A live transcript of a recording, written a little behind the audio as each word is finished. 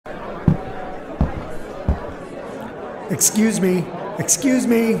Excuse me, excuse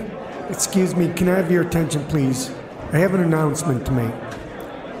me, excuse me, can I have your attention, please? I have an announcement to make.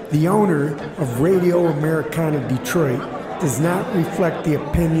 The owner of Radio Americana Detroit does not reflect the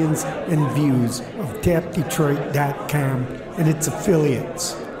opinions and views of tapdetroit.com and its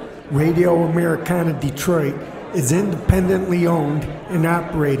affiliates. Radio Americana Detroit is independently owned and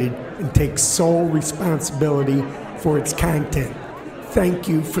operated and takes sole responsibility for its content. Thank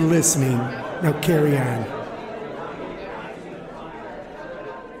you for listening. Now carry on.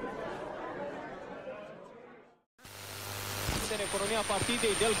 Economia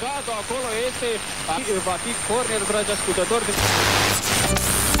partidei Delgado, acolo este va fi corner, dragi ascultători.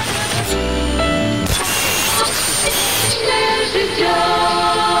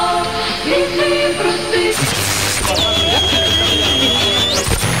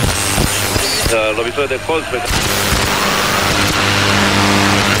 Lovitură de colț.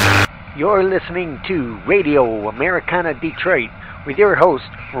 You're listening to Radio Americana Detroit with your host,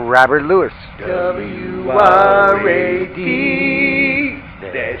 Robert Lewis. W-R-A-D,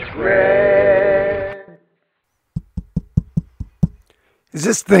 that's red. Is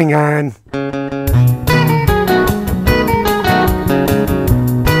this thing on?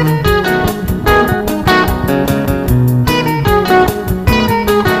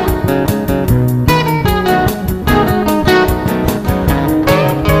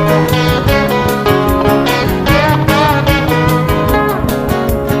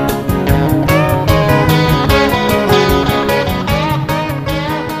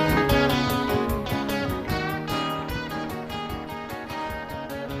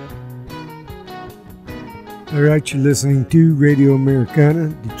 All right, you're listening to Radio Americana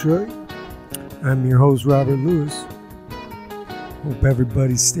Detroit. I'm your host, Robert Lewis. Hope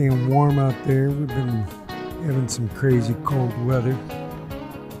everybody's staying warm out there. We've been having some crazy cold weather.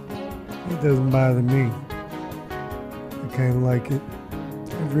 It doesn't bother me. I kind of like it.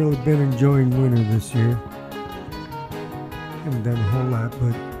 I've really been enjoying winter this year. Haven't done a whole lot,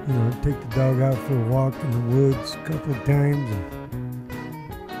 but, you know, take the dog out for a walk in the woods a couple of times. And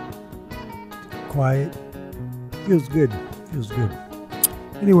quiet. Feels good. Feels good.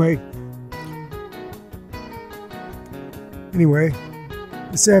 Anyway,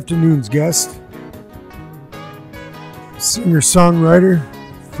 this afternoon's guest, singer-songwriter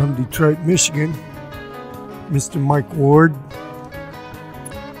from Detroit, Michigan, Mr. Mike Ward.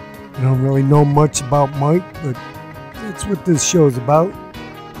 I don't really know much about Mike, but that's what this show's about,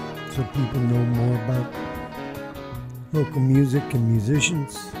 so people know more about local music and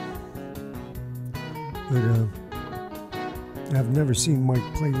musicians. But I've never seen Mike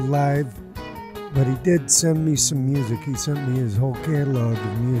play live, but he did send me some music. He sent me his whole catalog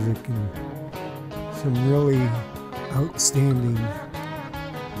of music and some really outstanding,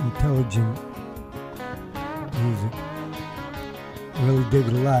 intelligent music. I really dig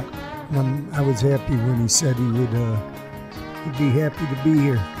it a lot. And I was happy when he said he'd be happy to be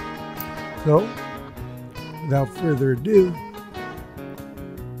here. So, without further ado,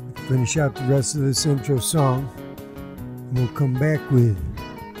 let's finish out the rest of this intro song. We'll come back with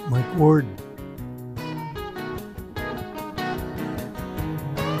Mike Ward.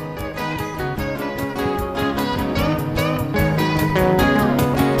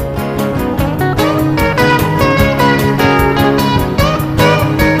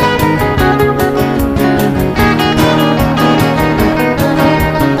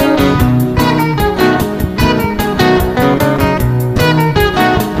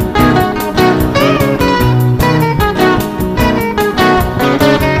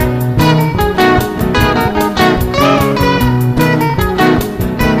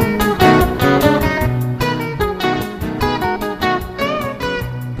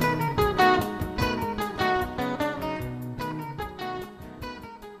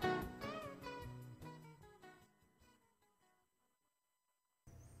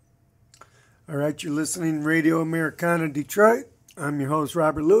 All right, you're listening to Radio Americana Detroit. I'm your host,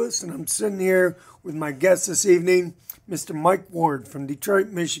 Robert Lewis, and I'm sitting here with my guest this evening, Mr. Mike Ward from Detroit,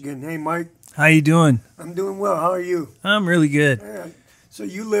 Michigan. Hey, Mike. How you doing? I'm doing well. How are you? I'm really good. Yeah. So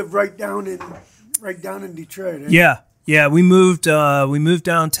you live right down in Detroit, eh? Yeah. We moved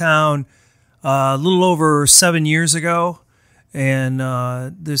downtown a little over 7 years ago, and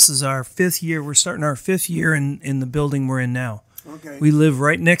this is our 5th year. We're starting our 5th year in the building we're in now. Okay. We live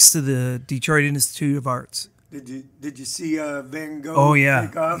right next to the Detroit Institute of Arts. Did you see Van Gogh? Oh yeah.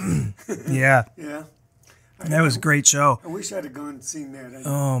 Take off? Yeah. Yeah. That was a great show. I wish I'd have gone and seen that.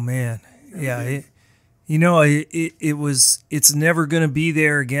 Oh man. Yeah. It's never going to be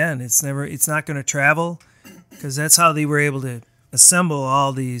there again. It's not going to travel, because that's how they were able to assemble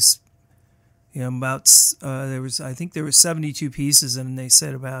all these You know, I think there was 72 pieces, and they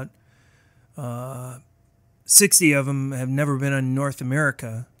said about 60 of them have never been in North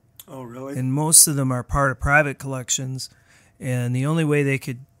America. Oh, really? And most of them are part of private collections. And the only way they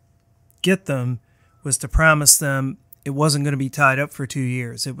could get them was to promise them it wasn't going to be tied up for 2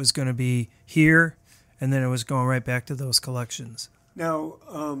 years. It was going to be here, and then it was going right back to those collections. Now,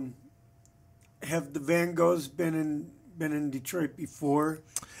 have the Van Goghs been in Detroit before?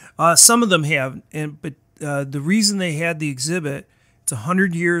 Some of them have, but the reason they had the exhibit, it's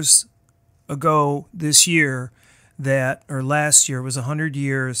 100 years ago this year or last year was 100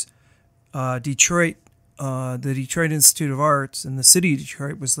 years. Detroit, the Detroit Institute of Arts in the city of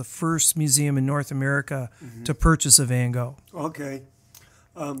Detroit was the first museum in North America to purchase a Van Gogh. Okay.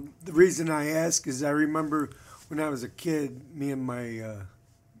 The reason I ask is I remember when I was a kid, me and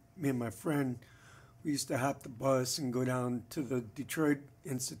my friend, we used to hop the bus and go down to the Detroit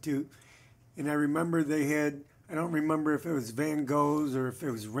Institute, and I remember they had, I don't remember if it was Van Goghs or if it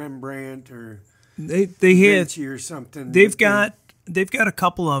was Rembrandt or they Vinci or something. They've got a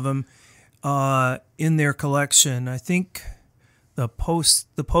couple of them in their collection. I think the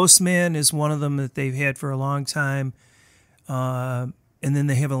Postman is one of them that they've had for a long time, and then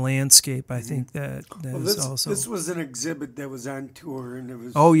they have a landscape. I think that is also. This was an exhibit that was on tour, and it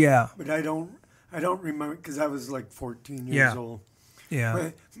was. Oh yeah. But I don't remember because I was like 14 years old. Yeah.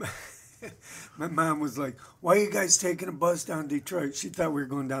 My mom was like, "Why are you guys taking a bus down Detroit?" She thought we were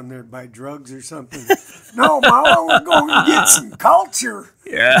going down there to buy drugs or something. No, Mama, we're going to get some culture.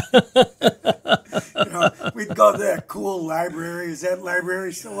 Yeah. We'd go to that cool library. Is that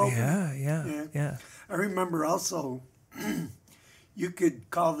library still open? Yeah. I remember also you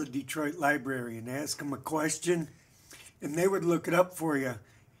could call the Detroit Library and ask them a question, and they would look it up for you.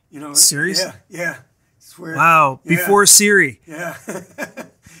 Seriously? Yeah. Swear. Wow. Before Siri. Yeah.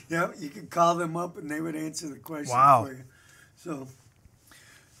 Yeah, you could call them up and they would answer the question for you.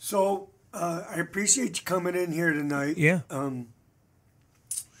 So I appreciate you coming in here tonight. Yeah.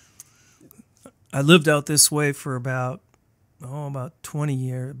 I lived out this way for about 20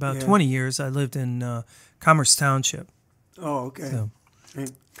 years. 20 years. I lived in Commerce Township. Oh, okay. So,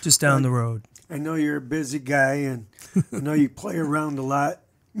 just down the road. I know you're a busy guy, and I know you play around a lot.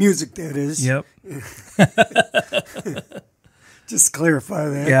 Music, that is. Yep. Just clarify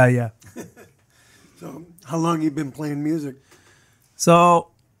that. Yeah. So, how long you been playing music?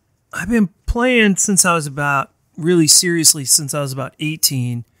 So, I've been playing since I was about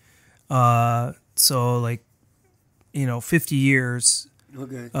 18. So 50 years.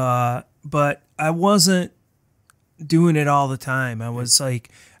 Okay. But I wasn't doing it all the time. I was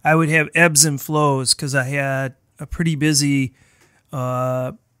I would have ebbs and flows because I had a pretty busy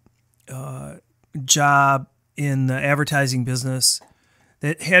job in the advertising business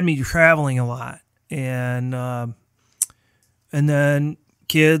that had me traveling a lot, and then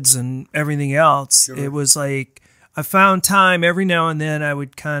kids and everything else. Sure. It was like I found time every now and then. I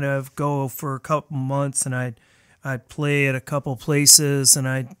would kind of go for a couple months, and I'd play at a couple places, and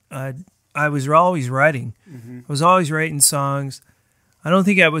I was always writing. I was always writing songs. I don't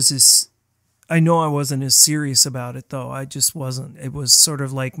think I know I wasn't as serious about it, though. I just wasn't. It was sort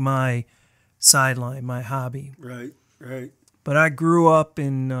of like my sideline, my hobby. Right. But I grew up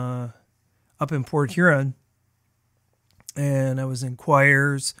in Port Huron, and I was in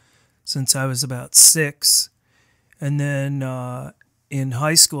choirs since I was about 6. And then in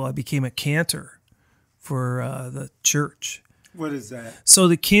high school, I became a cantor for the church. What is that? So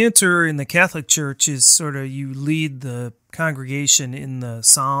the cantor in the Catholic Church is sort of you lead the congregation in the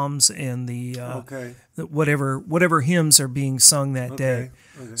psalms and the whatever hymns are being sung that day.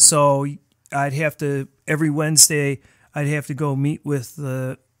 Okay. So I'd have to every Wednesday I'd have to go meet with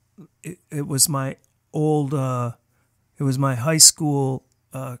it was my high school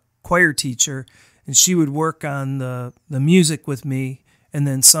choir teacher, and she would work on the music with me, and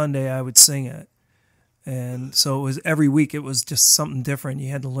then Sunday I would sing it. And so it was every week. It was just something different. You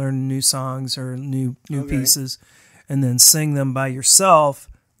had to learn new songs or new pieces, and then sing them by yourself,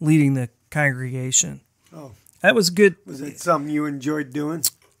 leading the congregation. Oh, that was good. Was it something you enjoyed doing?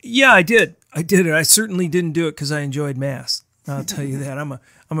 Yeah, I did. I did it. I certainly didn't do it because I enjoyed Mass. I'll tell you that. I'm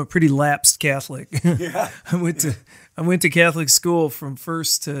a pretty lapsed Catholic. Yeah. I went to Catholic school from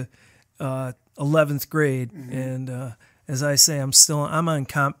 1st to 11th grade, and as I say, I'm on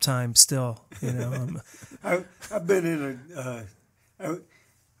comp time still. I've been in I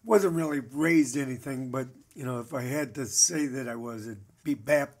wasn't really raised anything, but if I had to say that I was, it'd be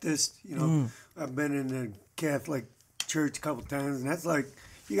Baptist. I've been in the Catholic church a couple times, and that's like,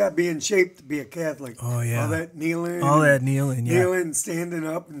 you got to be in shape to be a Catholic. Oh, yeah. All that kneeling. All that kneeling, yeah. Kneeling, standing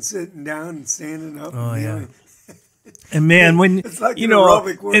up and sitting down and standing up Oh, and yeah. kneeling. And man, when It's like you an know,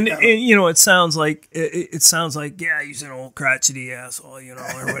 aerobic and workout. you know, it sounds like yeah, he's an old crotchety asshole, you know,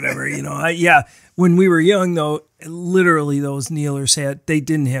 or whatever, you know. Yeah, when we were young though, literally those kneelers they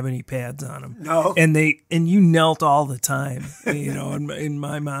didn't have any pads on them. No. And you knelt all the time, you know. And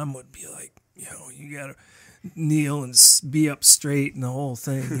my mom would be like, you know, you gotta kneel and be up straight and the whole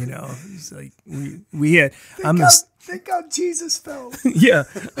thing, you know. It's like we had. Thank God Jesus fell. Yeah,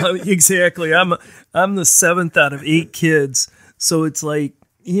 exactly. I'm the 7th out of 8 kids, so it's like,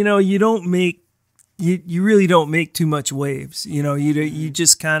 you know, you really don't make too much waves. You know, you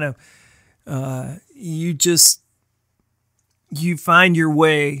just kind of you find your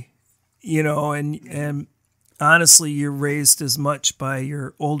way, you know, and honestly, you're raised as much by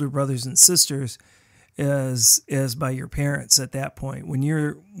your older brothers and sisters as by your parents at that point. When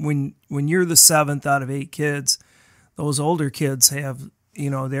you're the 7th out of 8 kids, those older kids have, you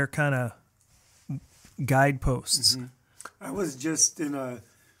know, they're kind of guideposts. Mm-hmm. I was just in a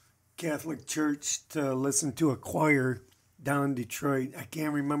Catholic church to listen to a choir down in Detroit. I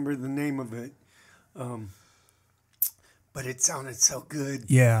can't remember the name of it, but it sounded so good.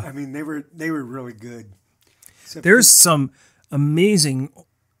 Yeah, I mean, they were really good. There's some amazing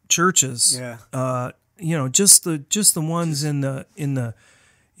churches. Yeah. You know, just the ones in the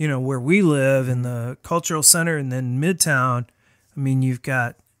you know, where we live in the cultural center and then Midtown. I mean, you've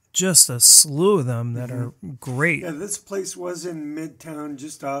got just a slew of them that are great. Yeah, this place was in Midtown,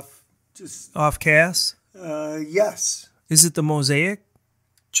 just off Cass. Yes. Is it the Mosaic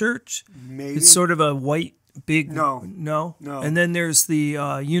Church? Maybe. It's sort of a white big. No. And then there's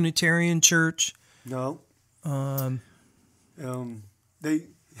the Unitarian Church. No. They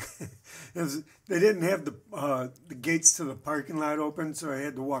they didn't have the gates to the parking lot open, so I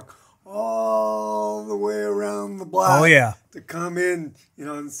had to walk all the way around the block. Oh, yeah. To come in, you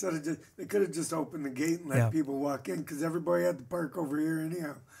know, instead of they could have just opened the gate and let people walk in because everybody had to park over here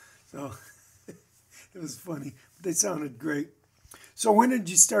anyhow. So it was funny. But they sounded great. So when did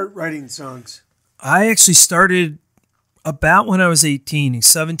you start writing songs? I actually started about when I was 18,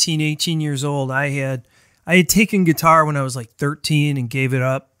 17, 18 years old. I had taken guitar when I was like 13 and gave it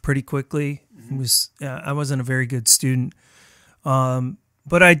up pretty quickly. I wasn't a very good student.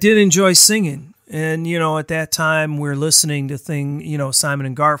 But I did enjoy singing. And, you know, at that time we're listening to Simon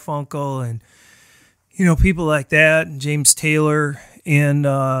and Garfunkel and, you know, people like that, and James Taylor. And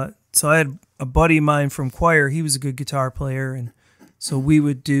so I had a buddy of mine from choir. He was a good guitar player. And so we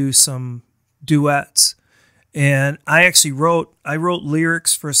would do some duets. And I actually wrote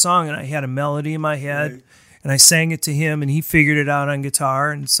lyrics for a song, and I had a melody in my head. Right. And I sang it to him, and he figured it out on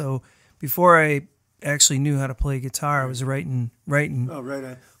guitar. And so before I actually knew how to play guitar, I was writing. Oh,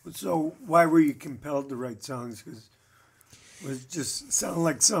 right. So why were you compelled to write songs? Because was it just sound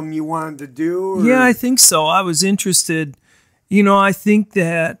like something you wanted to do? Or? Yeah, I think so. I was interested. You know, I think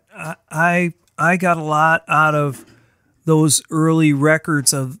that I got a lot out of those early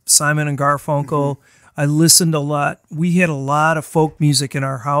records of Simon and Garfunkel. I listened a lot. We had a lot of folk music in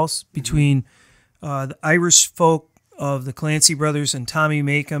our house between the Irish folk of the Clancy Brothers and Tommy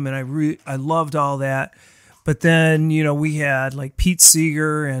Makem, and I loved all that. But then, you know, we had like Pete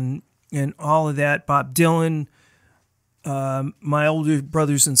Seeger and all of that, Bob Dylan. My older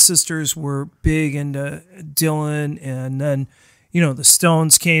brothers and sisters were big into Dylan, and then, you know, the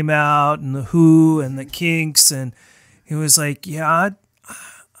Stones came out, and the Who and the Kinks, and it was like, yeah,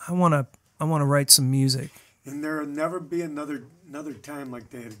 I want to write some music. And there'll never be another time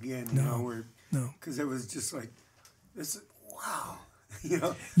like that again. No, because it was just like this. Wow, you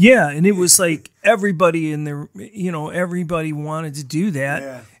know. Yeah, and it was like everybody in there, you know, everybody wanted to do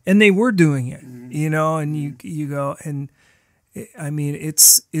that, and they were doing it, you know. And you go, and I mean,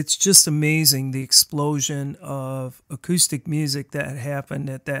 it's just amazing the explosion of acoustic music that happened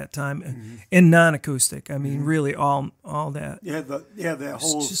at that time, and non-acoustic. I mean, really all that. Yeah, the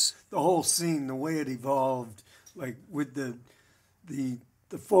whole scene, the way it evolved, like with the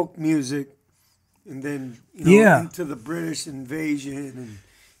folk music, and then into the British invasion,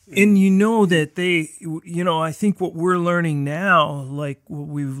 and you know that I think what we're learning now, like what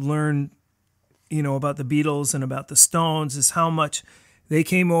we've learned, you know, about the Beatles and about the Stones, is how much they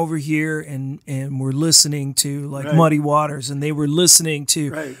came over here and were listening to like Muddy Waters, and they were listening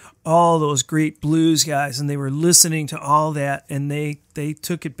to all those great blues guys, and they were listening to all that, and they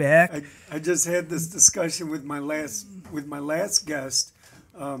took it back. I just had this discussion with my last guest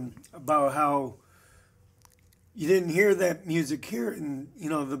about how you didn't hear that music here, and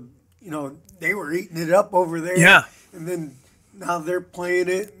they were eating it up over there. Yeah, and then now they're playing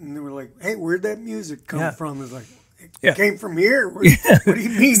it, and they were like, "Hey, where'd that music come from?" It's like, Yeah. It came from here. What do you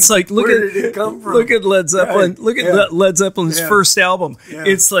mean? It's like where did it come from? Look at Led Zeppelin. Right. Look at Led Zeppelin's first album. Yeah.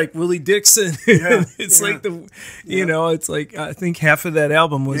 It's like Willie Dixon. Yeah. It's like you know, it's like I think half of that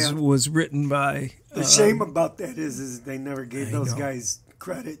album was written by. The shame about that is they never gave those guys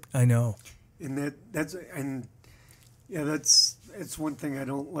credit. I know. And that's one thing I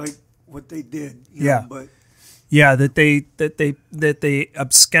don't like what they did. You know, but. Yeah, that they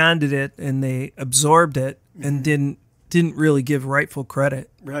absconded it and they absorbed it and didn't really give rightful credit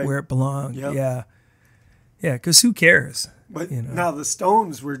where it belonged. Yep. Yeah, because who cares? But now the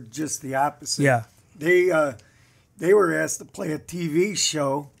Stones were just the opposite. Yeah, they were asked to play a TV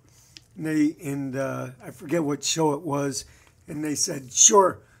show, and I forget what show it was, and they said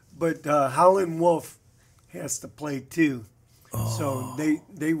sure, but Howlin' Wolf has to play too. Oh. So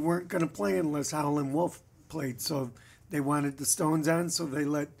they weren't going to play unless Howlin' Wolf played, so they wanted the Stones on, so they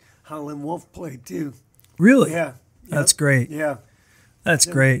let Howlin' Wolf play too. Really? Yeah. That's great. Yeah. That's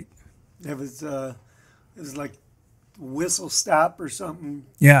great. It was like Whistle Stop or something.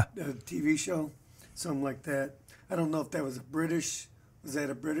 Yeah. A TV show, something like that. I don't know if that was was that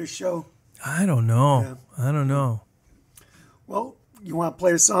a British show? I don't know. Yeah. I don't know. Well, you want to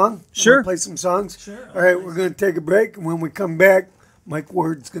play a song? Sure. Play some songs? Sure. All right, we're going to take a break, and when we come back, Mike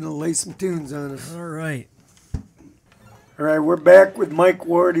Ward's going to lay some tunes on us. All right. All right, we're back with Mike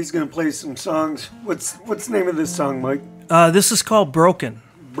Ward. He's going to play some songs. What's the name of this song, Mike? This is called Broken.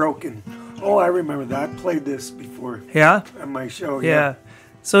 Broken. Oh, I remember that. I played this before. Yeah? On my show. Yeah.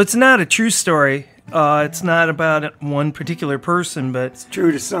 So it's not a true story. It's not about one particular person, but it's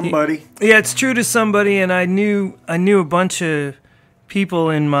true to somebody. Yeah, it's true to somebody, and I knew a bunch of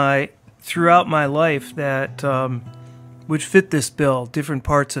people throughout my life that would fit this bill, different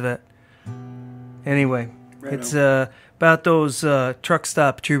parts of it. Anyway, it's about those truck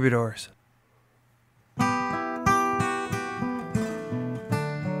stop troubadours.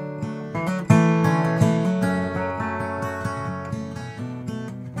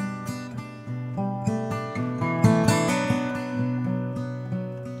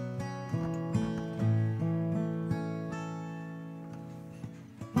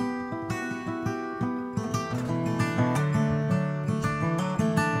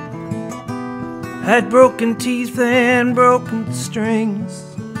 Had broken teeth and broken strings.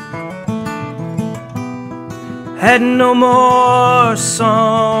 Had no more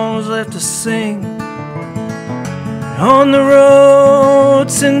songs left to sing. On the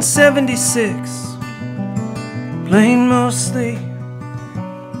road since '76, playing mostly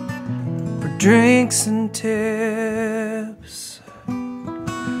for drinks and tips.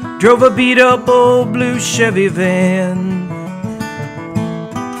 Drove a beat up old blue Chevy van.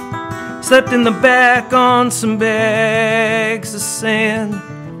 Slept in the back on some bags of sand.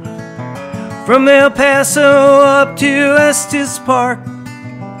 From El Paso up to Estes Park,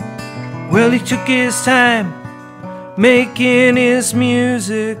 well, he took his time making his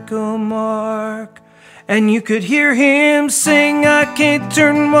musical mark. And you could hear him sing, I can't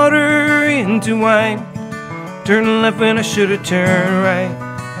turn water into wine. Turn left when I should have turned right.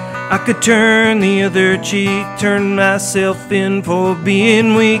 I could turn the other cheek, turn myself in for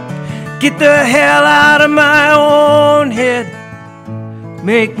being weak. Get the hell out of my own head.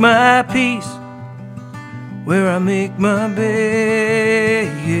 Make my peace where I make my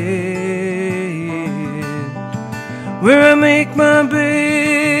bed. Where I make my bed.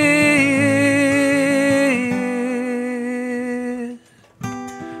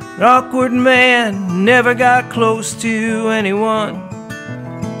 An awkward man, never got close to anyone.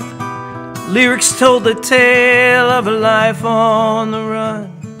 Lyrics told the tale of a life on the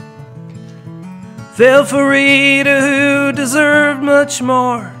run. Fell for Rita, who deserved much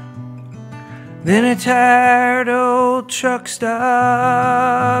more than a tired old truck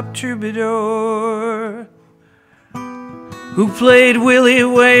stop troubadour who played Willie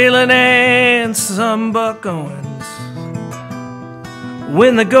Whalen and some Buck Owens.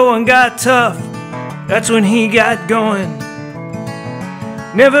 When the going got tough, that's when he got going.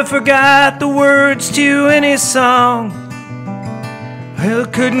 Never forgot the words to any song. Well,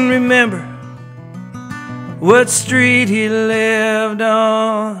 couldn't remember what street he lived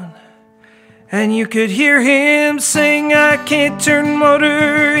on. And you could hear him sing, I can't turn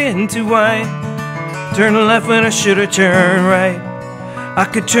water into wine. Turn left when I should have turned right. I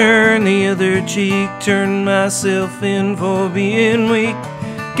could turn the other cheek, turn myself in for being weak.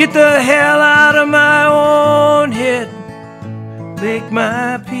 Get the hell out of my own head. Make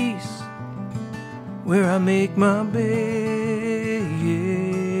my peace where I make my bed.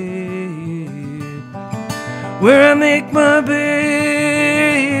 where I make my bed.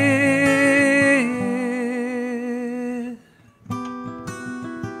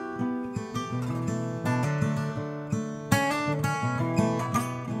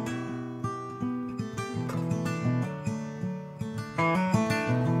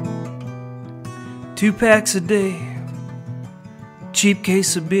 Two packs a day, cheap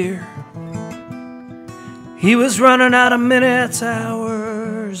case of beer. He was running out of minutes,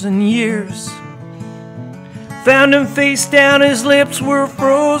 hours, and years. Found him face down, his lips were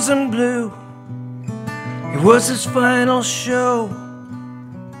frozen blue. It was his final show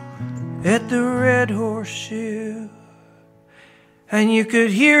at the Red Horseshoe. And you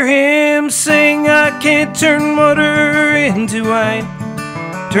could hear him sing, I can't turn water into wine.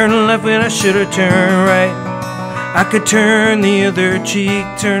 Turn left when I should have turned right. I could turn the other cheek,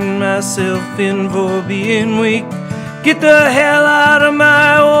 turn myself in for being weak. Get the hell out of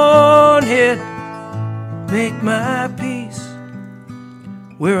my own head. Make my peace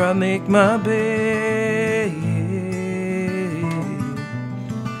where I make my bed.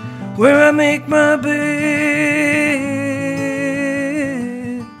 Where I make my bed.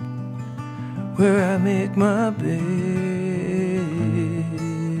 Where I make my bed.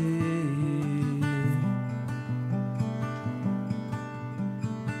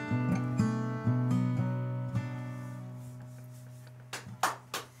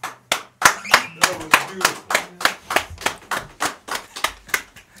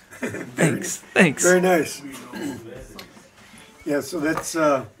 Thanks. Very nice. Yeah, so that's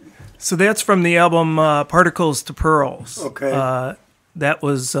from the album Particles to Pearls. Okay. That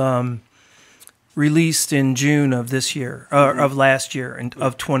was released in June of this year, of last year,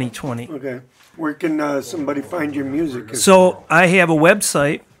 of 2020. Okay. Where can somebody find your music? So I have a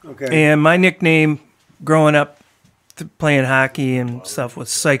website, and my nickname growing up playing hockey and stuff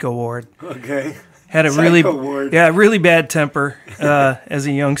was Psycho Ward. Okay. Had a really bad temper as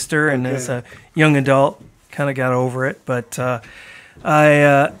a youngster, and as a young adult, kind of got over it. But I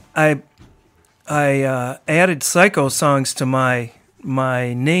added Psychosongs to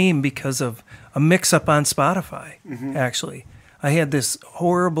my name because of a mix-up on Spotify. Actually, I had this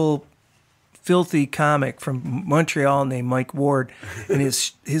horrible, filthy comic from Montreal named Mike Ward, and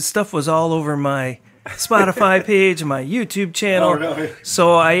his stuff was all over my Spotify page and my YouTube channel. Oh, really?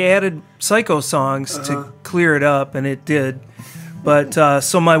 So I added Psychosongs to clear it up, and it did. But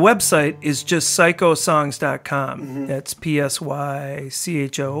so my website is just psychosongs.com. That's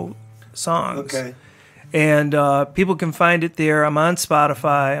PSYCHO songs. Okay. And people can find it there. I'm on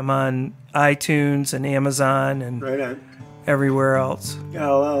Spotify. I'm on iTunes and Amazon and everywhere else. Yeah,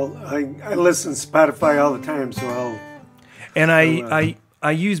 I listen to Spotify all the time, so I'll. And I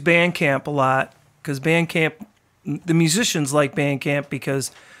use Bandcamp a lot. Because Bandcamp, the musicians like Bandcamp because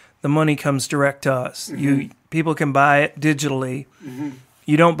the money comes direct to us. People can buy it digitally.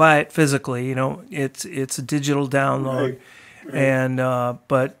 You don't buy it physically. You know, it's a digital download. Right. And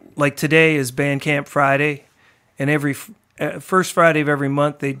but like today is Bandcamp Friday, and every first Friday of every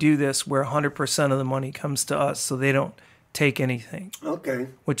month they do this where 100% of the money comes to us, so they don't take anything. Okay.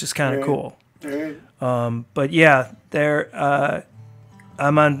 Which is kind of cool. Right. But yeah, they're.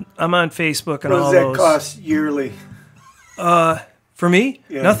 I'm on Facebook and all those. What does that cost yearly? For me,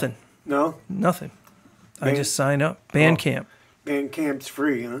 nothing. No, nothing. I just sign up. Bandcamp. Bandcamp's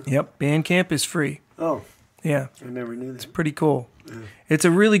free, huh? Yep, Bandcamp is free. Oh, yeah. I never knew that. It's pretty cool. Yeah. It's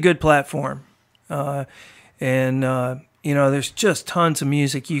a really good platform, and you know, there's just tons of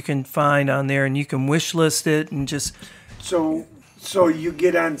music you can find on there, and you can wish list it and just. So you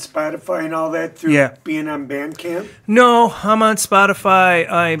get on Spotify and all that through being on Bandcamp? No, I'm on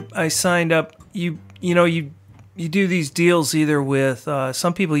Spotify. I signed up. You do these deals either with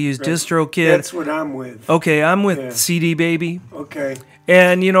some people use DistroKid. That's what I'm with. Okay, I'm with CD Baby. Okay.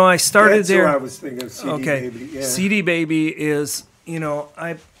 And you know, I started there. That's what I was thinking of, CD Baby. Yeah. CD Baby is, you know,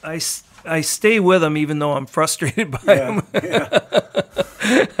 I stay with them even though I'm frustrated by them. Yeah.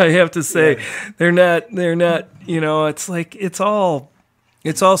 I have to say, they're not. You know, it's like it's all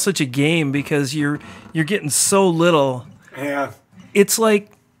such a game because you're getting so little. Yeah. It's like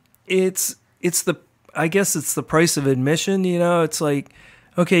it's the I guess it's the price of admission. You know, it's like,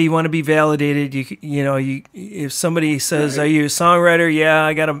 okay, you want to be validated. You know, if somebody says, "Are you a songwriter?" Yeah,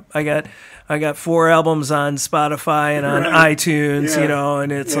 I got 4 albums on Spotify and on iTunes. You know,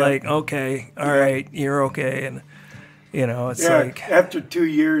 and it's like, okay, all right, you're okay, and you know, it's like after 2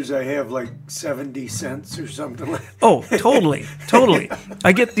 years, I have like 70 cents or something like that. Oh, totally.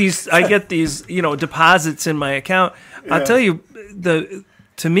 I get these, you know, deposits in my account. Yeah. I'll tell you,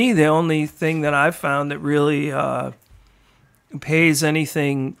 to me, the only thing that I've found that really pays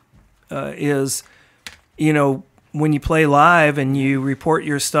anything is you know, when you play live and you report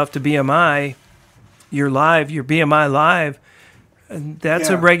your stuff to BMI, your BMI live, that's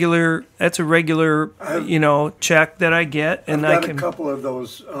a regular you know, check that I get, and I've got a couple of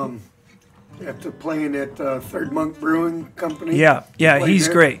those after playing at Third Monk Brewing Company. Yeah, he's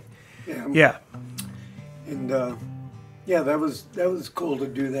there. great. Yeah. And that was cool to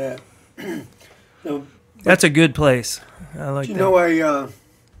do that. So, that's a good place. I like that. You know,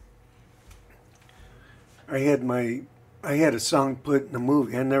 I had a song put in a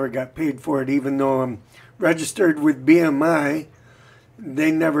movie. I never got paid for it, even though I'm registered with BMI.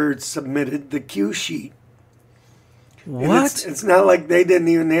 They never submitted the cue sheet. What? It's not like they didn't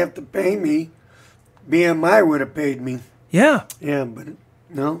even have to pay me. BMI would have paid me. Yeah. Yeah, but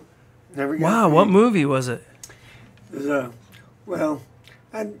no, never got Wow, paid. what movie was it? It was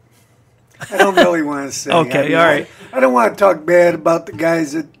I don't really want to say. Okay, all right. I don't want to talk bad about the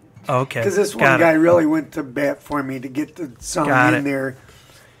guys that. Okay. Because this one guy really went to bat for me to get the song in there,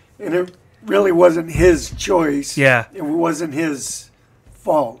 and it really wasn't his choice. Yeah. It wasn't his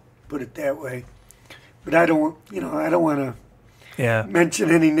fault. Put it that way. But I don't want to. Yeah. Mention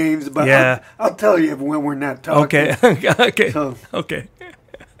any names, but I'll tell you when we're not talking. Okay. Okay. So, okay.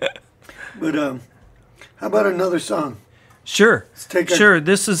 But how about another song? Sure.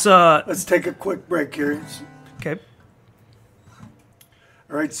 This is let's take a quick break here. Okay.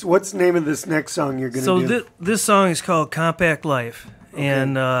 All right. So what's the name of this next song you're going to do? So this song is called Compact Life,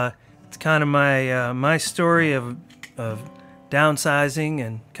 and it's kind of my story of downsizing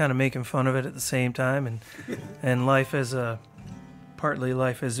and kind of making fun of it at the same time, and partly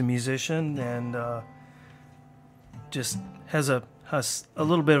life as a musician, and just has a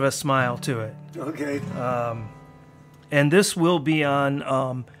little bit of a smile to it. Okay. And this will be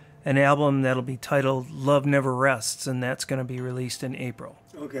on an album that'll be titled Love Never Rests, and that's going to be released in April.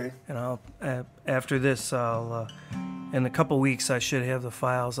 Okay. And I'll after this, in a couple weeks I should have the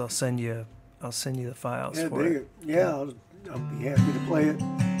files. I'll send you the files for it. Yeah, I'll be happy to play it.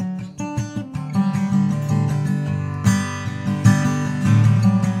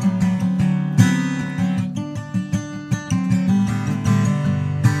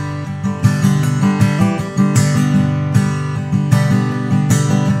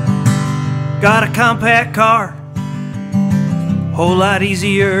 Got a compact car, whole lot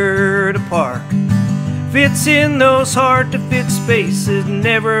easier to park. Fits in those hard-to-fit spaces,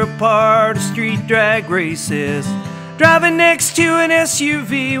 never a part of street drag races. Driving next to an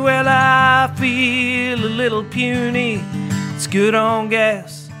SUV, well, I feel a little puny. It's good on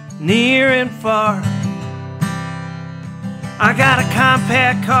gas, near and far. I got a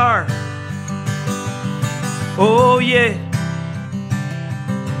compact car, oh yeah.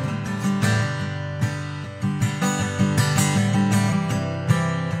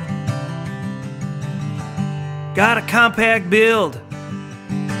 Got a compact build,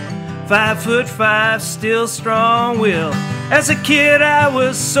 5'5", still strong-willed. As a kid I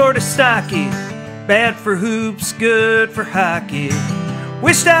was sort of stocky, bad for hoops, good for hockey.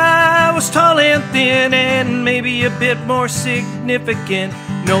 Wished I was tall and thin and maybe a bit more significant.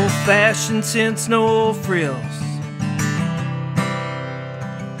 No fashion sense, no frills.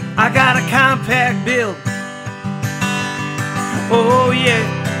 I got a compact build, oh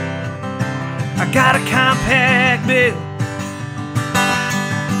yeah. I got a compact build.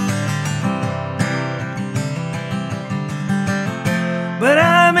 But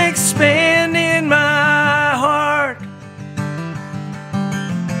I'm expanding my heart,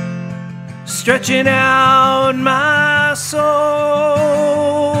 stretching out my soul,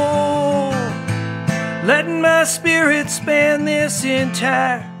 letting my spirit span this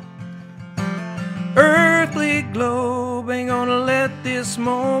entire earthly globe. Ain't gonna let this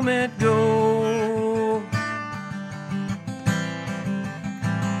moment go.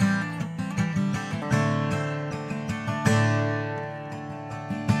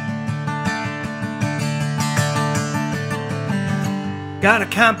 Got a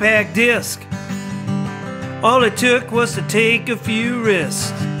compact disc, all it took was to take a few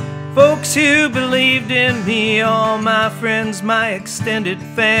risks. Folks who believed in me, all my friends, my extended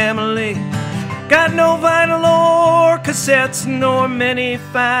family. Got no vinyl or cassettes, nor many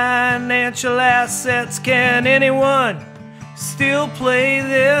financial assets. Can anyone still play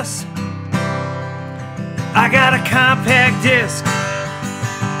this? I got a compact disc,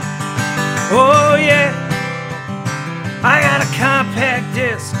 oh yeah. I got a compact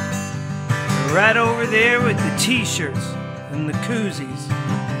disc, right over there with the t-shirts and the koozies.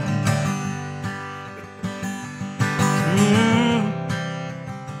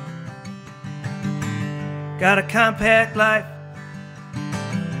 Got a compact life,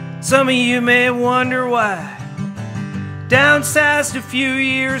 Some of you may wonder why. Downsized a few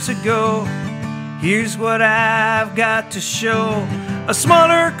years ago. Here's what I've got to show. A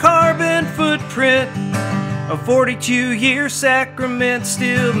smaller carbon footprint. A 42-year sacrament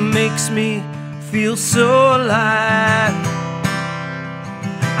still makes me feel so alive.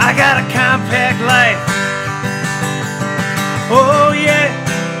 I got a compact life. Oh yeah.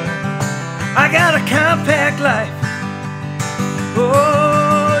 I got a compact life.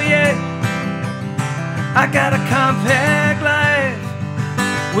 Oh yeah. I got a compact life.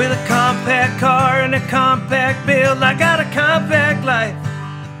 With a compact car and a compact build. I got a compact life.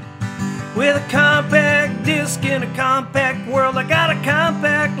 With a compact disc in a compact world. I got a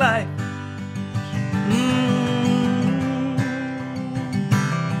compact life.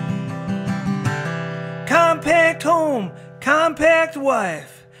 Compact home, compact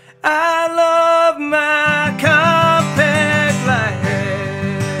wife. I love my compact life.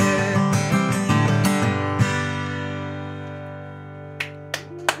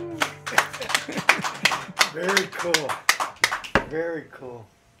 Very cool. Very cool.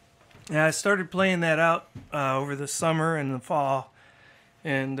 Yeah, I started playing that out over the summer and the fall,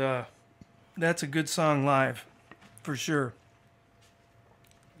 and that's a good song live, for sure.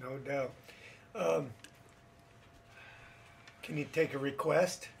 No doubt. Can you take a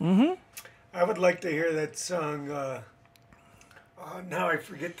request? Mm-hmm. I would like to hear that song. Now I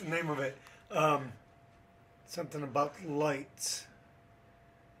forget the name of it. Something about lights.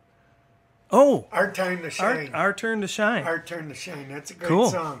 Oh, Our Time to Shine. Our Turn to Shine. Our Turn to Shine. That's a great Cool.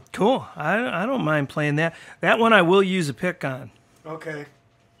 song. Cool. I don't mind playing that. That one I will use a pick on. Okay.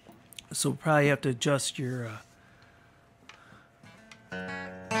 So we'll probably have to adjust your...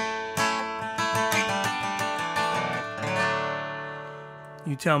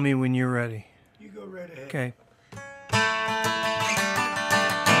 You tell me when you're ready. You go right ahead. Okay.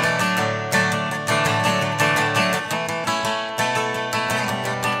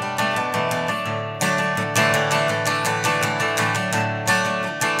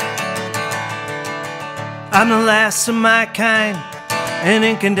 I'm the last of my kind, an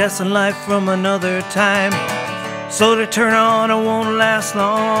incandescent light from another time. Slow to turn on, I won't last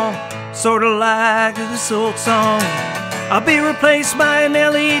long, sorta like this old song. I'll be replaced by an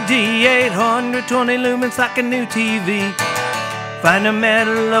LED, 820 lumens like a new TV. Find them at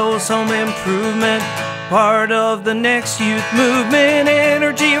Lowe's Home Improvement, part of the next youth movement.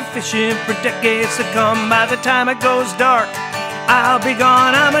 Energy efficient for decades to come. By the time it goes dark, I'll be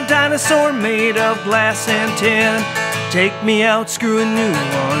gone. I'm a dinosaur made of glass and tin. Take me out, screw a new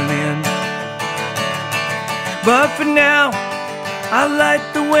one in. But for now, I'll light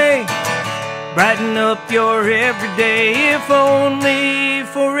the way, brighten up your everyday, if only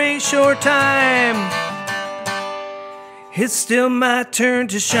for a short time. It's still my turn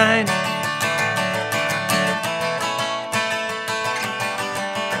to shine.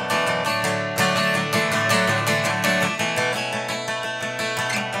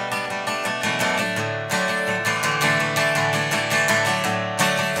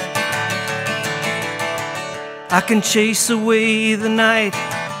 I can chase away the night.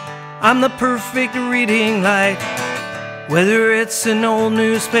 I'm the perfect reading light. Whether it's an old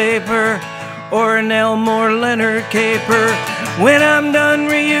newspaper or an Elmore Leonard caper. When I'm done,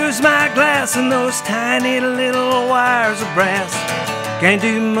 reuse my glass and those tiny little wires of brass. Can't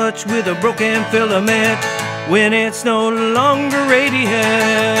do much with a broken filament when it's no longer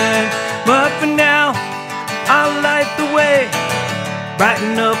radiant. But for now, I'll light the way,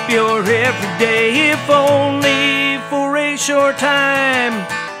 brighten up your everyday, if only for a short time.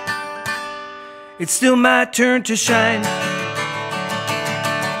 It's still my turn to shine.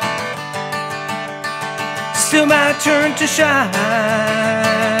 Still my turn to shine.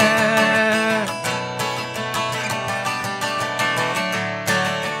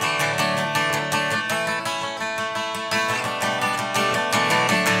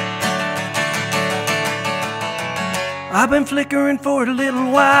 I've been flickering for a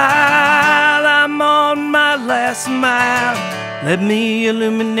little while. I'm on my last mile. Let me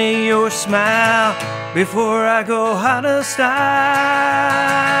illuminate your smile before I go out of style.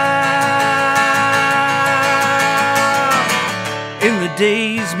 In the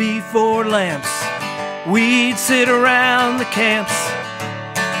days before lamps, we'd sit around the camps,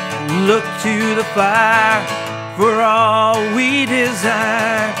 look to the fire for all we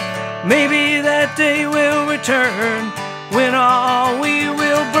desire. Maybe that day will return when all we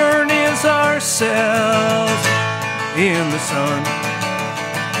will burn is ourselves in the sun.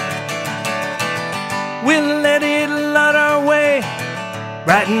 We'll let it light our way,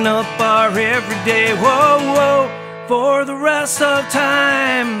 brighten up our everyday, whoa, whoa, for the rest of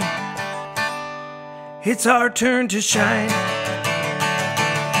time. It's our turn to shine.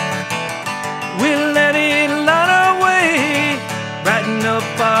 We'll let it light our way, brighten up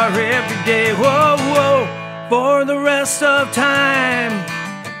our everyday. Whoa, whoa, for the rest of time.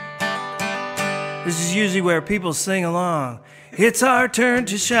 This is usually where people sing along. It's our turn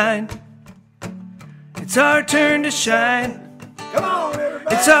to shine. It's our turn to shine. Come on,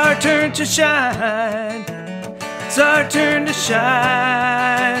 everybody. It's our turn to shine. It's our turn to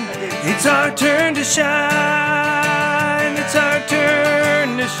shine. It's our turn to shine. It's our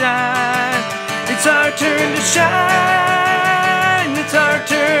turn to shine. It's our turn to shine. It's our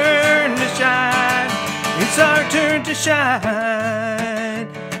turn to shine. It's our turn to shine.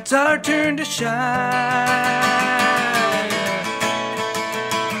 It's our turn to shine.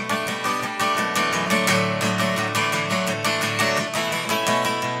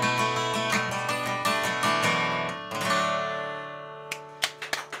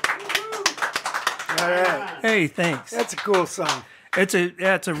 All right. Hey, thanks. That's a cool song. It's a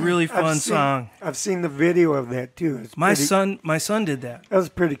really fun song. I've seen the video of that too. It's My pretty, son did that. That was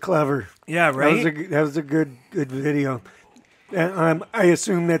pretty clever. Yeah, right. That was a good video. And I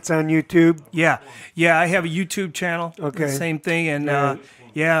assume that's on YouTube. Yeah. I have a YouTube channel. Okay. Same thing, and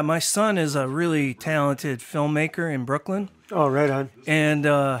yeah, my son is a really talented filmmaker in Brooklyn. Oh, right on. And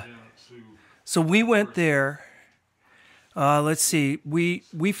so we went there. Let's see.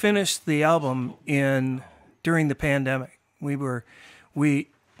 We finished the album during the pandemic. We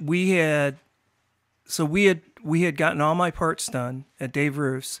had gotten all my parts done at Dave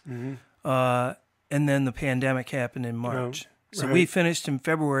Roof's, and then the pandemic happened in March. So we finished in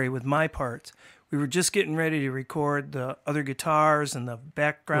February with my parts. We were just getting ready to record the other guitars and the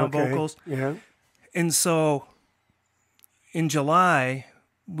background vocals. Yeah. And so in July,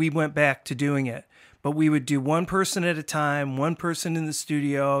 we went back to doing it. But we would do one person at a time, one person in the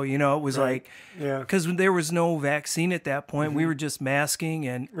studio. You know, it was because there was no vaccine at that point. We were just masking,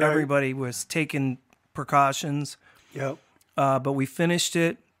 and everybody was taking precautions. Yep. But we finished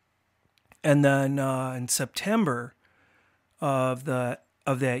it, and then in September of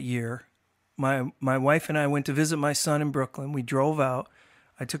that year, my wife and I went to visit my son in Brooklyn. We drove out.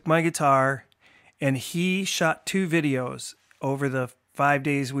 I took my guitar, and he shot 2 videos over the 5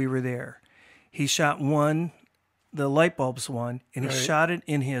 days we were there. He shot one, the light bulbs one, and he shot it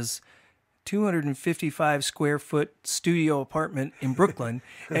in his 255 square foot studio apartment in Brooklyn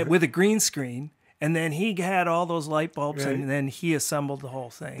with a green screen. And then he had all those light bulbs, and then he assembled the whole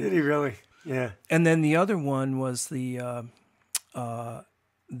thing. Did he really? Yeah. And then the other one was the song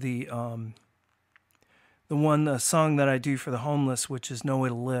that I do for the homeless, which is No Way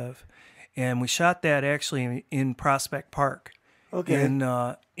to Live. And we shot that actually in Prospect Park. Okay.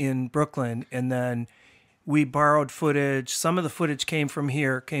 In Brooklyn, and then we borrowed footage. Some of the footage came from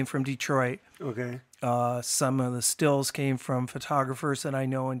Detroit. Okay. Some of the stills came from photographers that I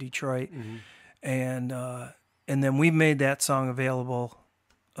know in Detroit, and then we made that song available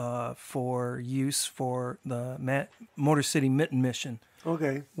for use for the Motor City Mitten Mission.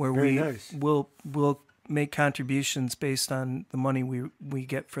 Okay. Where we'll make contributions based on the money we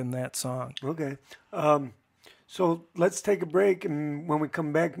get from that song. Okay. So let's take a break, and when we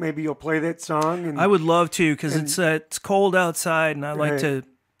come back, maybe you'll play that song. And I would love to, because it's cold outside, and I like to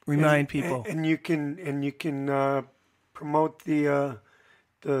remind people. And you can promote the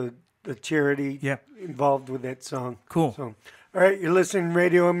charity involved with that song. Cool. So, all right, you're listening to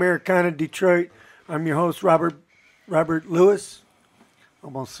Radio Americana Detroit. I'm your host, Robert Lewis.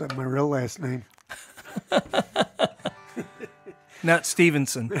 Almost said my real last name. Not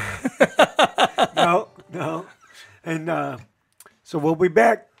Stevenson. No. And so we'll be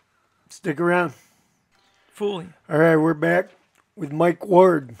back. Stick around. Fooling. All right, we're back with Mike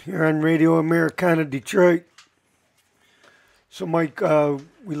Ward here on Radio Americana Detroit. So, Mike,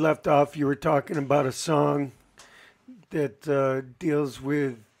 we left off. You were talking about a song that deals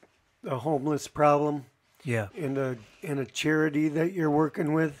with the homeless problem. Yeah. And a charity that you're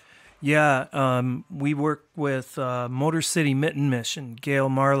working with. Yeah, we work with Motor City Mitten Mission. Gail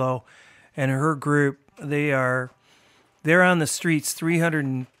Marlowe and her group. They're on the streets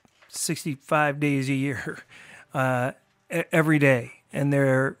 365 days a year, every day, and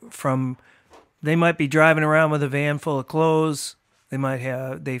they might be driving around with a van full of clothes.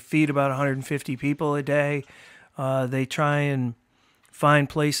 They feed about 150 people a day. They try and find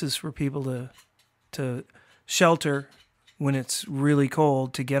places for people to shelter when it's really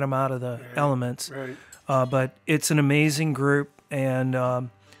cold, to get them out of the elements. Right. But it's an amazing group, and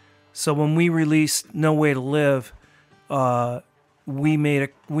so when we released No Way to Live, we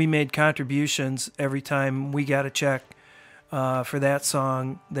made contributions every time we got a check for that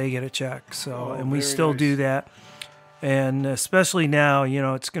song, they get a check. So, and we very still nice. do that. And especially now, you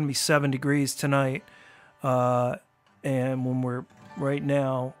know, it's going to be 7 degrees tonight. And when we're right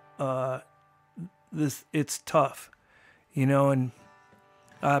now, it's tough, you know, and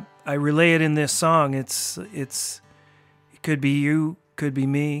I relay it in this song. It could be you, could be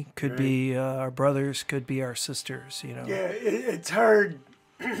me, could be our brothers, could be our sisters, you know. Yeah, it's hard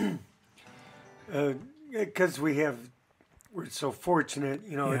because we're so fortunate,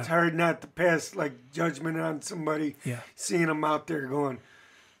 you know. Yeah. It's hard not to pass like judgment on somebody, seeing them out there going,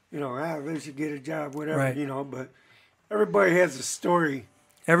 you know, they should get a job, whatever, you know. But everybody has a story.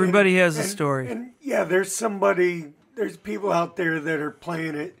 Everybody has a story. And yeah, there's people out there that are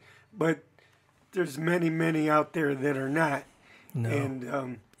playing it, but there's many out there that are not. No.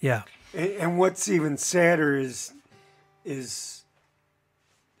 And yeah. And what's even sadder is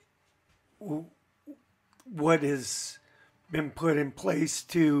what has been put in place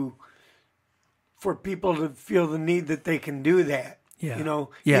for people to feel the need that they can do that. Yeah. You know,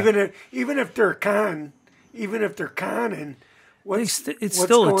 Yeah. even if they're conning, It's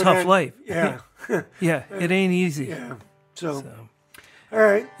still a tough life. Yeah. Yeah, it ain't easy. Yeah. So. All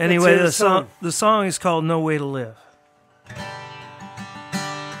right. Anyway, the song is called No Way to Live.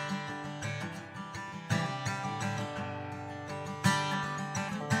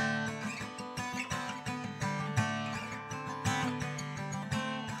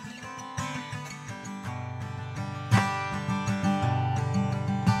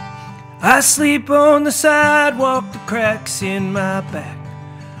 I sleep on the sidewalk, the cracks in my back,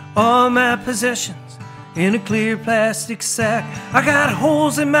 all my possessions in a clear plastic sack. I got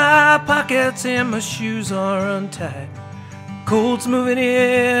holes in my pockets and my shoes are untied. Cold's moving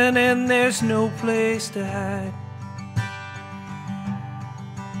in and there's no place to hide.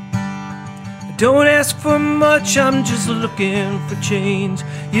 Don't ask for much, I'm just looking for change.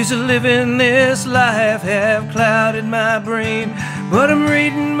 Years of living this life have clouded my brain, but I'm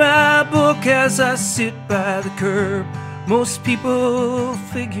reading my book as I sit by the curb. Most people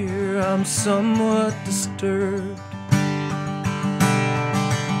figure I'm somewhat disturbed.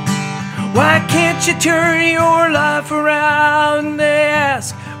 Why can't you turn your life around, they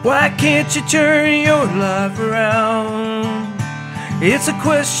ask. Why can't you turn your life around? It's a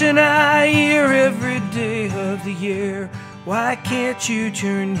question I hear every day of the year. Why can't you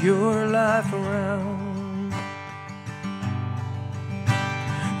turn your life around?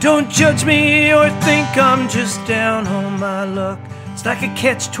 Don't judge me or think I'm just down on my luck. It's like a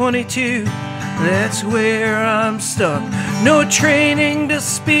catch-22, that's where I'm stuck. No training to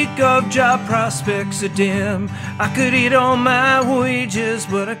speak of, job prospects are dim. I could eat all my wages,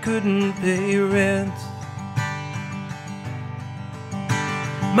 but I couldn't pay rent.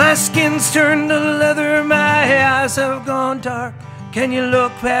 My skin's turned to leather, my eyes have gone dark. Can you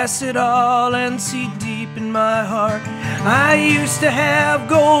look past it all and see deep in my heart? I used to have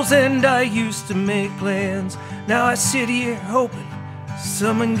goals and I used to make plans. Now I sit here hoping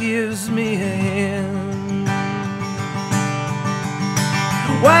someone gives me a hand.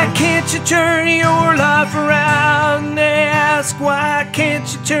 Why can't you turn your life around? They ask, why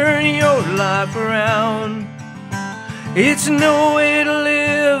can't you turn your life around? It's no way to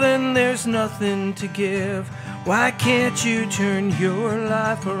live and there's nothing to give. Why can't you turn your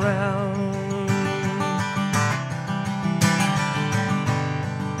life around?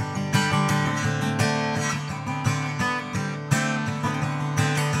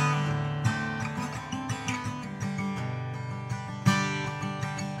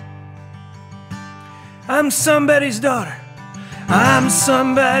 I'm somebody's daughter, I'm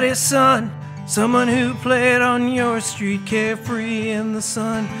somebody's son. Someone who played on your street carefree in the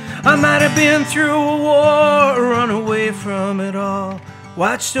sun. I might have been through a war, run away from it all.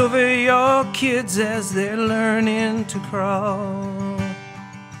 Watched over your kids as they're learning to crawl.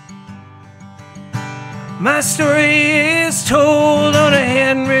 My story is told on a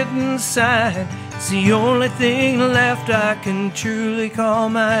handwritten sign. It's the only thing left I can truly call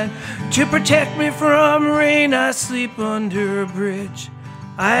mine. To protect me from rain, I sleep under a bridge.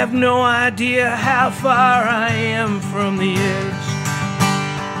 I have no idea how far I am from the edge.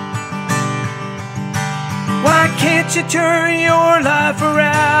 Why can't you turn your life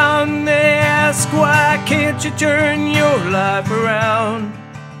around? They ask, why can't you turn your life around?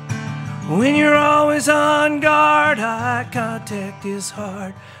 When you're always on guard, eye contact is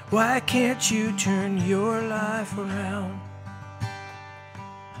hard. Why can't you turn your life around?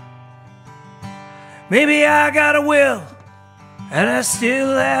 Maybe I got a will and I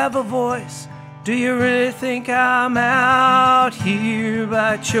still have a voice. Do you really think I'm out here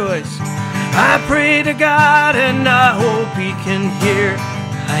by choice? I pray to God and I hope He can hear.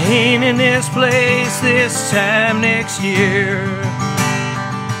 I ain't in this place this time next year.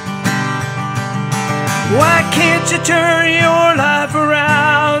 Why can't you turn your life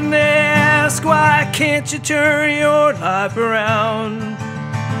around? They ask, why can't you turn your life around?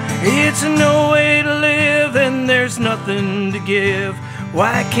 It's no way to live and there's nothing to give.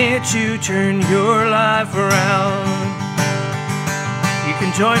 Why can't you turn your life around? You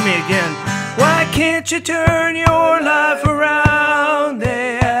can join me again. Why can't you turn your life around?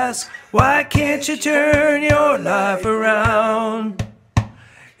 They ask, why can't you turn your life around?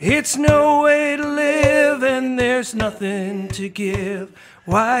 It's no way to live and there's nothing to give.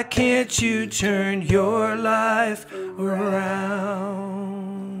 Why can't you turn your life around?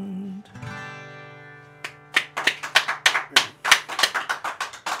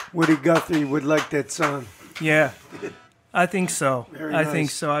 Woody Guthrie would like that song. Yeah, I think so. Very I nice. think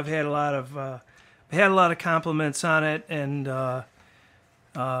so. I've had a lot of compliments on it, and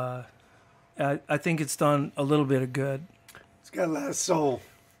I think it's done a little bit of good. It's got a lot of soul.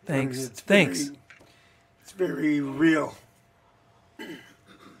 Thanks. I mean, it's Thanks. It's very real.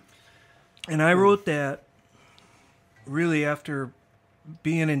 And I wrote that really after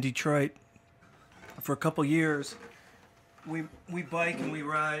being in Detroit for a couple years. We bike and we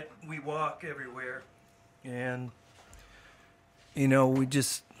ride, we walk everywhere, and you know, we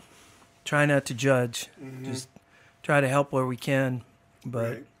just try not to judge, just try to help where we can, but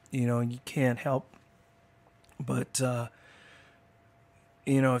Right. you know, you can't help. But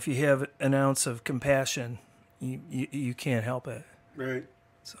you know, if you have an ounce of compassion, you can't help it. Right.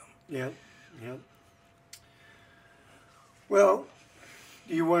 So Yeah. Yeah. Well,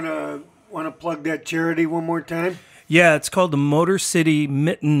 do you want to plug that charity one more time? yeah, it's called the Motor City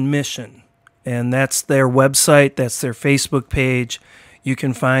Mitten Mission, and that's their website. That's their Facebook page. You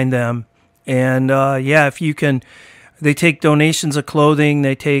can find them, and yeah, if you can, they take donations of clothing.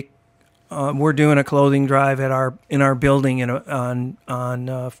 They take. We're doing a clothing drive at in our building on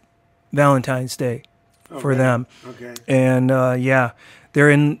Valentine's Day for Okay. them, Okay. and yeah,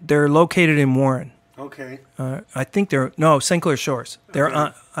 they're located in Warren. Okay. I think St. Clair Shores. They're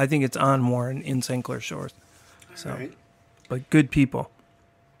on. I think it's on Warren in St. Clair Shores. So, All right. but good people.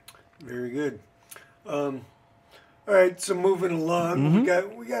 Very good. All right. So moving along,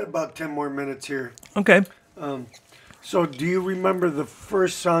 we got about 10 more minutes here. Okay. So do you remember the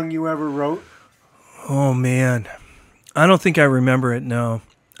first song you ever wrote? Oh man, I don't think I remember it. No,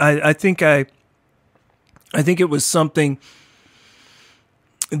 I think it was something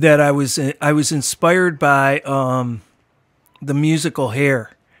that I was inspired by the musical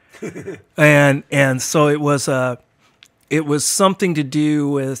Hair, and so it was something to do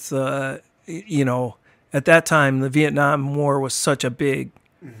with you know, at that time the Vietnam War was such a big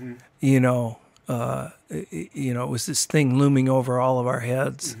you know. You know, it was this thing looming over all of our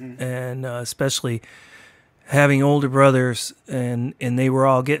heads, and especially having older brothers, and they were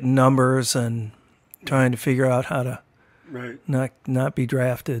all getting numbers and trying to figure out how to Right. not be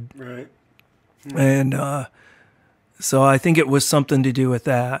drafted, Right. and so I think it was something to do with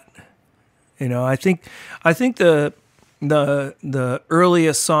that. You know, I think the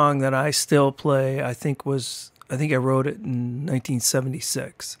earliest song that I still play, I think I wrote it in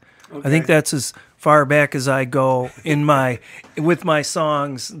 1976. Okay. I think that's as far back as I go with my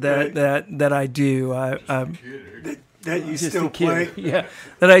songs that I do. I'm that you just still a kid. play. Yeah,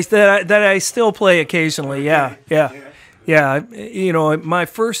 that I still play occasionally. Yeah. You know, my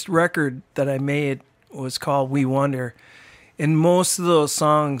first record that I made was called We Wonder, and most of those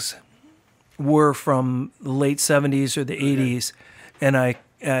songs were from the late 70s or the 80s, and I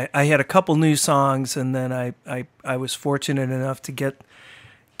had a couple new songs, and then I was fortunate enough to get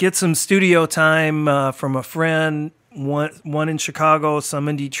some studio time from a friend, one in Chicago, some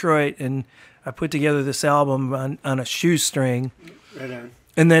in Detroit, and I put together this album on a shoestring, Right on.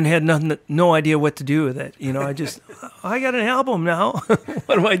 and then had no idea what to do with it. You know, I got an album now.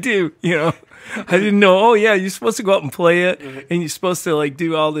 What do I do? You know, I didn't know. Oh yeah, you're supposed to go out and play it, and you're supposed to like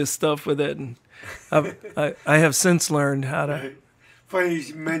do all this stuff with it. And I have since learned how to. Right. Funny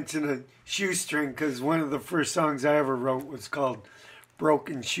you mention a shoestring, because one of the first songs I ever wrote was called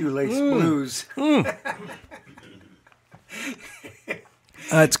Broken Shoelace Blues.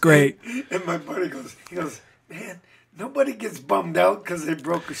 That's great. And my buddy goes, man, nobody gets bummed out because they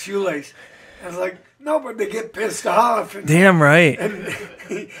broke a shoelace. I was like, no, but they get pissed off. And, Damn right. and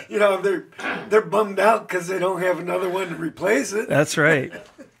you know, they're bummed out because they don't have another one to replace it. That's right.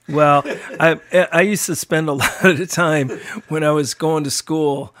 Well, I used to spend a lot of the time when I was going to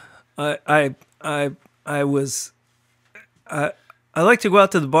school. I like to go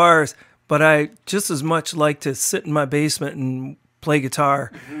out to the bars, but I just as much like to sit in my basement and play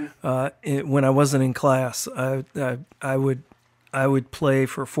guitar. When I wasn't in class, I would play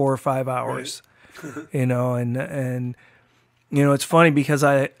for 4 or 5 hours, you know, and you know, it's funny because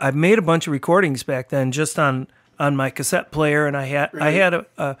I made a bunch of recordings back then just on my cassette player, and I had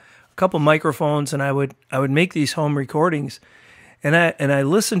a couple microphones, and I would make these home recordings, and I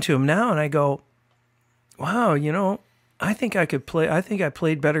listen to them now, and I go, wow, you know, I think I could play. I think I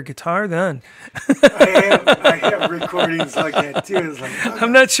played better guitar then. I have recordings like that too. It's like,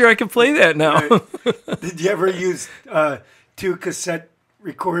 I'm not sure I can play that now. Right. Did you ever use 2 cassette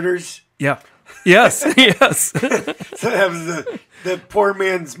recorders? Yeah. Yes. Yes. So that was the poor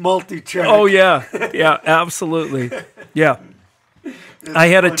man's multi-track. Oh yeah. Yeah. Absolutely. Yeah. I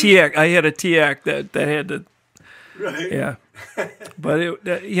had a TX. I had a TX that had to. Right. Yeah. But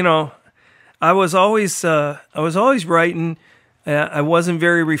it, you know, I was always writing. I wasn't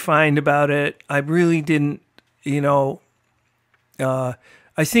very refined about it. I really didn't, you know. I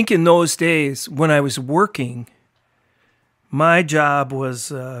think in those days when I was working, my job was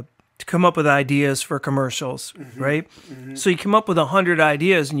to come up with ideas for commercials, right? So you come up with 100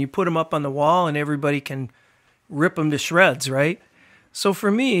 ideas and you put them up on the wall and everybody can rip them to shreds, right? So for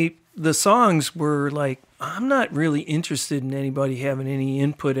me, the songs were like, I'm not really interested in anybody having any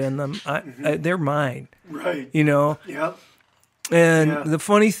input in them. They're mine. Right. You know? Yep. And the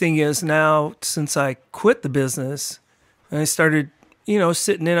funny thing is now, since I quit the business, I started, you know,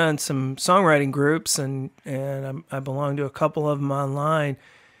 sitting in on some songwriting groups, and I belong to a couple of them online.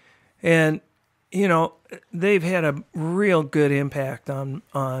 And, you know, they've had a real good impact on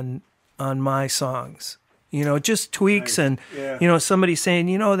my songs. You know, just tweaks and, you know, somebody saying,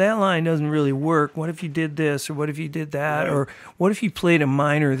 you know, that line doesn't really work. What if you did this, or what if you did that? Or what if you played a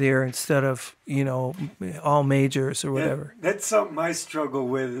minor there instead of, you know, all majors or whatever? That's something I struggle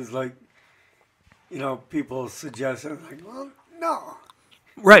with, is like, you know, people suggest, I'm like, well, no.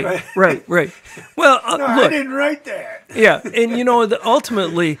 Right. Well, no, look, I didn't write that. Yeah, and you know,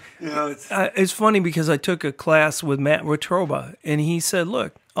 ultimately, You know, it's funny because I took a class with Matt Watroba, and he said,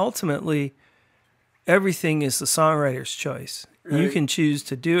 look, ultimately, everything is the songwriter's choice. Right. You can choose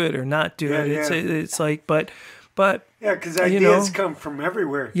to do it or not do it. It's like, but yeah, because ideas come from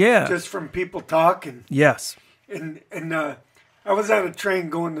everywhere. Yeah, just from people talking. Yes. And I was on a train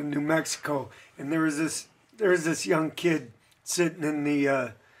going to New Mexico, and there was this young kid sitting in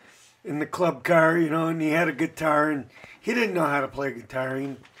the club car, you know, and he had a guitar, and he didn't know how to play guitar.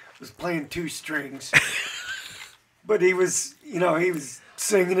 He was playing 2 strings, but he was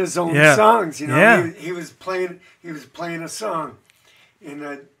singing his own songs, you know. Yeah. He was playing a song, and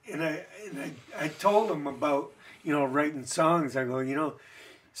I told him about, you know, writing songs. I go, you know,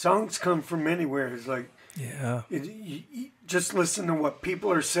 songs come from anywhere. It's like, you just listen to what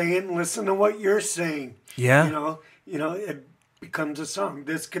people are saying, listen to what you're saying. Yeah. You know, it becomes a song.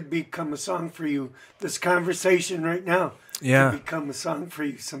 This could become a song for you. This conversation right now could become a song for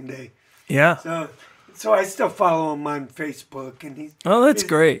you someday. Yeah. So I still follow him on Facebook, and that's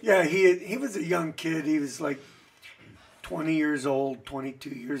great. Yeah, he was a young kid. He was like 20 years old, 22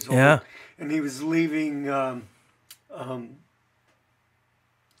 years old. Yeah. And he was leaving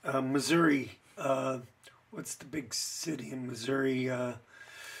Missouri. What's the big city in Missouri?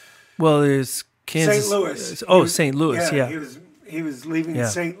 Well, there's Kansas. St. Louis. St. Louis, yeah. He was leaving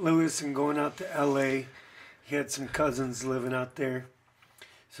St. Louis and going out to L.A. He had some cousins living out there.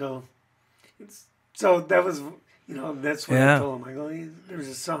 So that was, you know, that's what I told him. I go, there's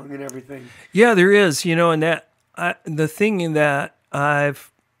a song and everything. Yeah, there is, you know, and the thing in that I'm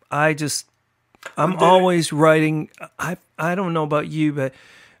always writing. I don't know about you, but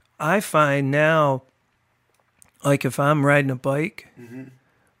I find now, like if I'm riding a bike,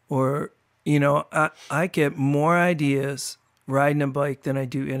 or, you know, I get more ideas riding a bike than I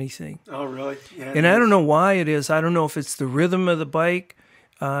do anything. Oh, really? Yeah. And I don't know why it is. I don't know if it's the rhythm of the bike.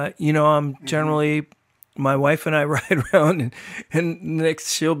 You know, I'm generally, my wife and I ride around, and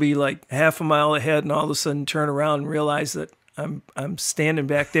next she'll be like half a mile ahead, and all of a sudden turn around and realize that I'm standing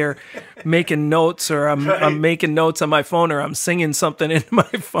back there making notes, or I'm making notes on my phone, or I'm singing something into my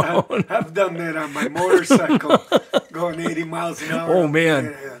phone. I've done that on my motorcycle, going 80 miles an hour. Oh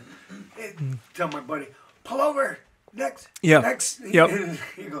man! Tell my buddy, pull over. Next. Yep. And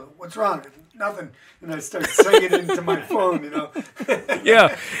he goes, what's wrong? Nothing. And I start singing into my phone, you know.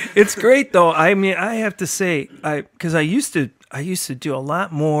 Yeah, it's great though. I mean, I have to say, because I used to do a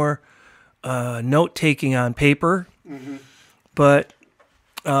lot more note taking on paper, but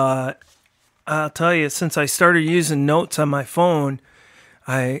I'll tell you, since I started using notes on my phone,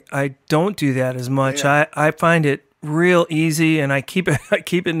 I don't do that as much. Yeah. I find it real easy, and I keep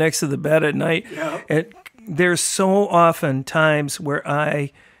it next to the bed at night. Yeah. And there's so often times where I'll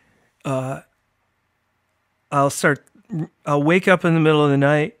wake up in the middle of the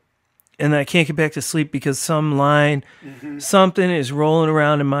night and I can't get back to sleep because some line, something is rolling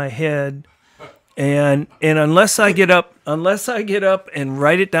around in my head, and unless I get up and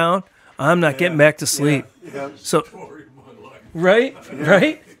write it down, I'm not getting back to sleep. Yeah. So, right.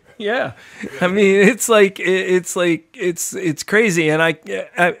 Yeah, I mean it's crazy, and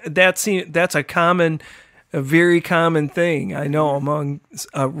that's a very common thing I know among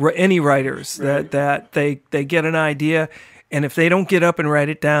any writers, that they get an idea, and if they don't get up and write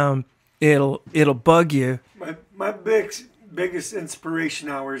it down, it'll bug you. My biggest inspiration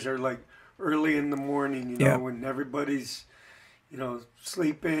hours are like early in the morning, when everybody's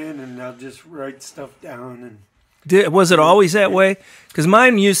sleeping, and I'll just write stuff down. And was it always that way? Because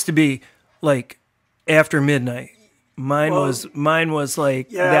mine used to be like after midnight. Mine was like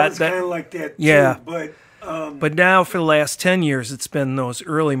that. It's kind of like that too. Yeah, but now for the last 10 years, it's been those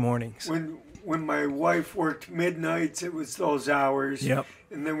early mornings. When my wife worked midnights, it was those hours. Yep.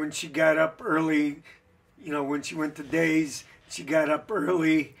 And then when she got up early, when she went to days, she got up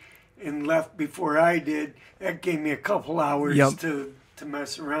early and left before I did. That gave me a couple hours to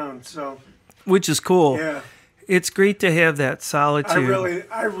mess around. So, which is cool. Yeah. It's great to have that solitude.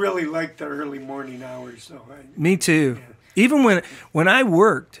 I really like the early morning hours. So me too. Yeah. Even when I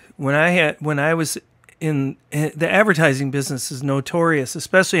worked, when I was in the advertising business, is notorious,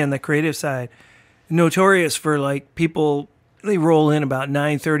 especially on the creative side, notorious for like people, they roll in about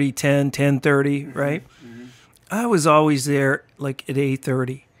 9:30, 10:30, right? Mm-hmm. I was always there like at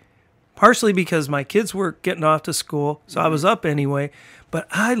 8:30, partially because my kids were getting off to school, so I was up anyway. But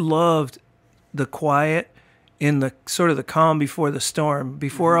I loved the quiet in the sort of the calm before the storm,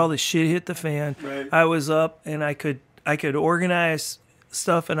 before all the shit hit the fan. Right. I was up and I could organize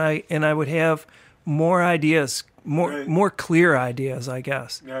stuff, and I would have more ideas, more clear ideas, I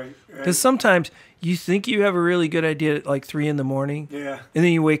guess. Right. Because sometimes you think you have a really good idea at like 3 a.m, yeah, and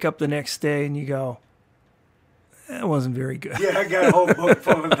then you wake up the next day and you go, that wasn't very good. Yeah, I got a whole book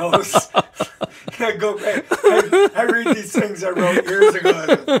full of those. I go back. I read these things I wrote years ago.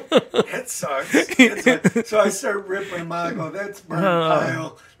 That sucks. So I start ripping them out. I go, that's burn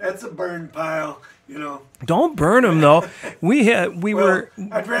pile. That's a burn pile. Don't burn them though.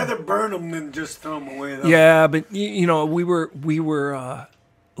 I'd rather burn them than just throw them away though. Yeah, but we were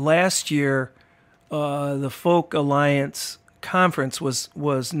last year. The Folk Alliance conference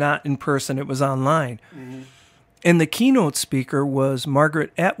was not in person; it was online. Mm-hmm. And the keynote speaker was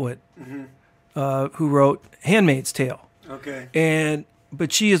Margaret Atwood, who wrote *Handmaid's Tale*. Okay.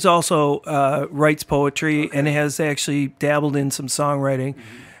 But she is also writes poetry and has actually dabbled in some songwriting,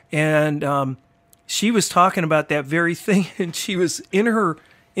 and she was talking about that very thing. And she was in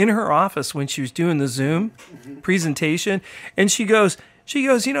her office when she was doing the Zoom presentation, and she goes,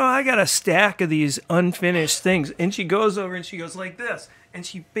 I got a stack of these unfinished things, and she goes over and she goes like this. And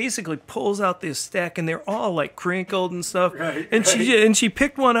she basically pulls out this stack, and they're all like crinkled and stuff. Right, and she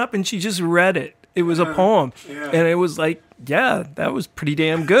picked one up and she just read it. It was a poem, and it was like, yeah, that was pretty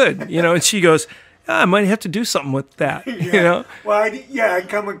damn good, And she goes, I might have to do something with that, Well, I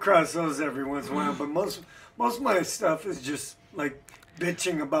come across those every once in a while, but most of my stuff is just like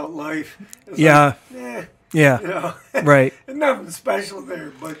bitching about life. It's yeah, right. And nothing special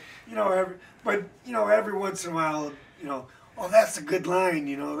there, but every once in a while, oh, that's a good line,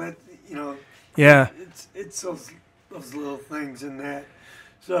 Yeah. It's those little things in that.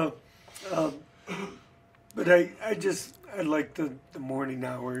 So, but I like the morning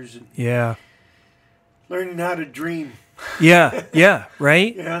hours and learning how to dream. Yeah,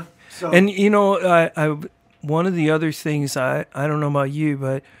 right. Yeah. So, and I one of the other things I don't know about you,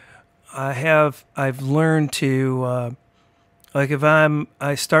 but I've learned to like if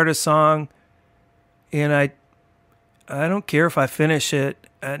I start a song and I don't care if I finish it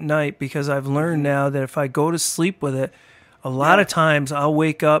at night, because I've learned now that if I go to sleep with it, a lot of times I'll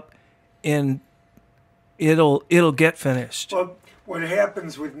wake up and it'll get finished. Well, what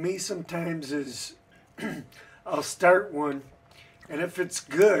happens with me sometimes is I'll start one, and if it's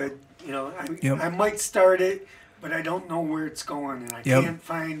good, I might start it, but I don't know where it's going, and I can't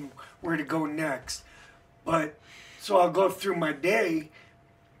find where to go next. But so I'll go through my day,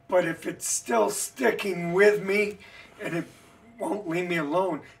 but if it's still sticking with me and it won't leave me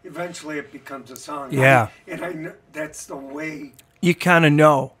alone, eventually it becomes a song. Yeah. And I know that's the way. You kind of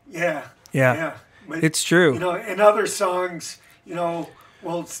know. Yeah. But, it's true. And other songs,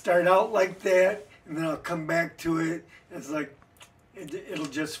 will start out like that, and then I'll come back to it. And it's like it'll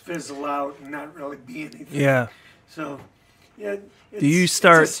just fizzle out and not really be anything. Yeah. So, yeah, Do you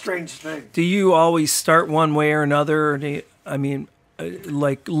start? It's a strange thing. Do you always start one way or another? Or do you, I mean,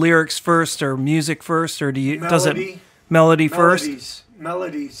 like lyrics first or music first, or do you? Does it melody first?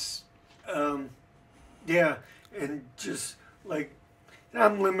 Melodies. Yeah, and just like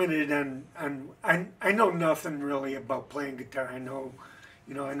I'm limited on I know nothing really about playing guitar. I know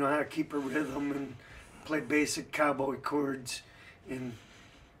how to keep a rhythm and play basic cowboy chords, and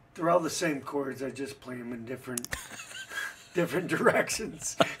they're all the same chords. I just play them in different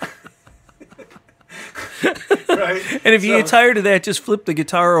directions. Right. And if you get tired of that, just flip the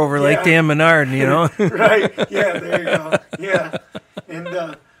guitar over like Dan Menard, you know. Right. Yeah. There you go. Yeah.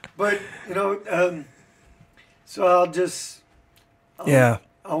 And but so I'll just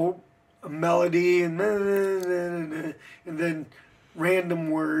I'll a melody and then random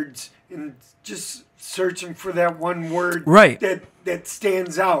words and just searching for that one word that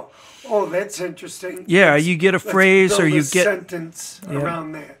stands out. Oh, that's interesting. Yeah, you get a phrase or you get sentence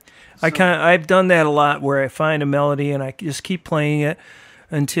around that. So. I've done that a lot where I find a melody and I just keep playing it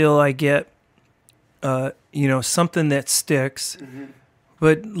until I get something that sticks. Mm-hmm.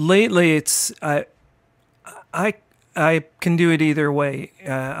 But lately it's I can do it either way.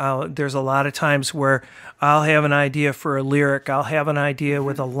 There's a lot of times where I'll have an idea for a lyric, I'll have an idea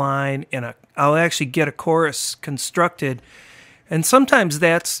with a line, and I'll actually get a chorus constructed. And sometimes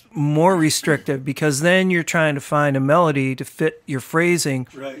that's more restrictive because then you're trying to find a melody to fit your phrasing.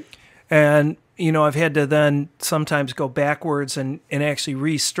 Right. And, I've had to then sometimes go backwards and actually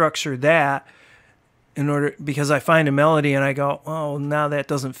restructure that because I find a melody and I go, oh, now that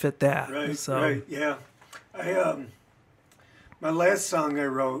doesn't fit that. Right, so. Right, yeah. My last song I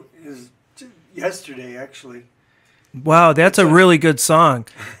wrote is yesterday, actually. Wow, that's a really good song.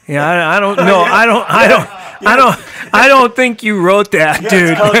 Yeah, I don't know. I don't think you wrote that,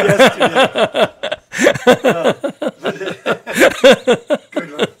 dude.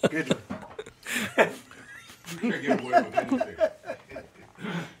 Good one. You can get away with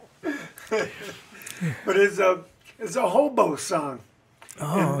anything. But it's a hobo song.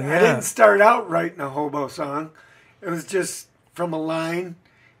 Oh, and yeah. I didn't start out writing a hobo song. It was just from a line,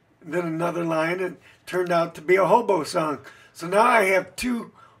 and then another line, and it turned out to be a hobo song. So now I have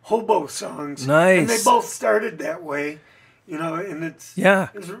 2 hobo songs. Nice. And they both started that way, and it's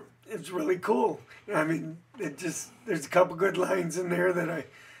really cool. I mean, there's a couple good lines in there that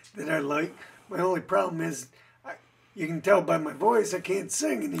I like. My only problem is, you can tell by my voice, I can't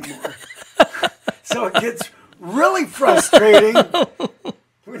sing anymore. So it gets really frustrating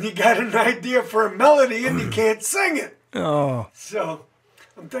when you got an idea for a melody and you can't sing it. Oh. So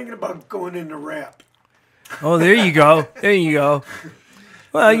I'm thinking about going into rap. Oh, there you go. There you go.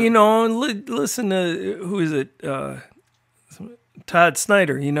 Well, listen to, who is it? Todd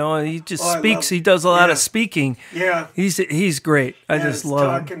Snyder, he just speaks. He does a lot of speaking. Yeah. He's great. I just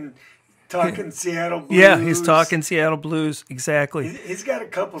love him. Talking Seattle Blues. Yeah, he's talking Seattle Blues. Exactly. He's got a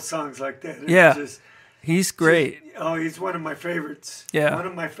couple songs like that. He's great. He's one of my favorites. Yeah. One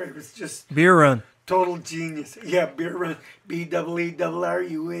of my favorites. Just Beer Run. Total genius. Yeah, Beer Run.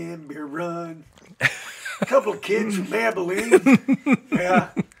 BEERRUN, Beer Run. A couple of kids from Abilene.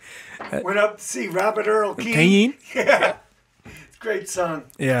 Yeah. Went up to see Robert Earl Keen. Yeah. It's a great song.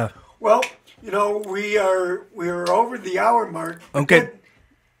 Yeah. Well, we are over the hour mark. Okay.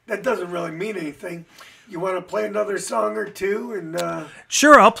 That doesn't really mean anything. You want to play another song or two, and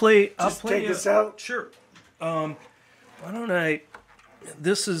sure, I'll play. Take us out. Sure. Why don't I?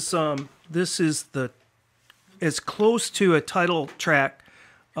 This is as close to a title track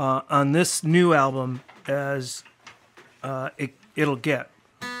on this new album as it'll get.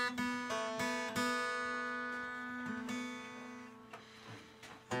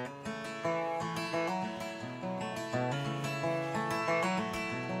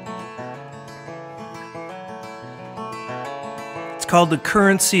 Called The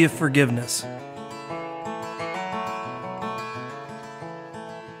Currency of Forgiveness.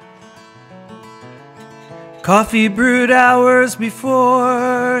 Coffee brewed hours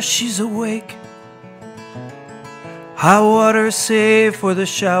before she's awake. Hot water saved for the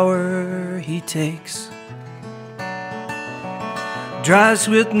shower he takes. Drives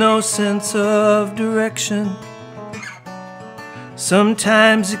with no sense of direction.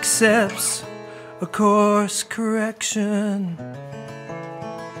 Sometimes accepts a course correction.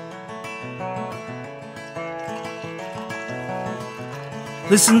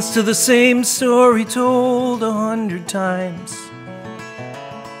 Listens to the same story told 100 times.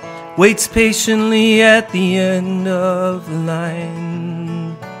 Waits patiently at the end of the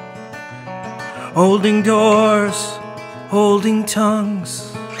line. Holding doors, holding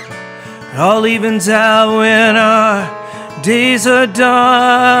tongues, It all evens out when our days are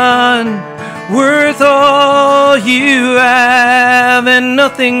done. Worth all you have and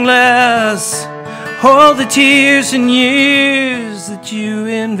nothing less. All the tears and years that you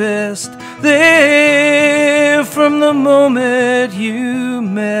invest there from the moment you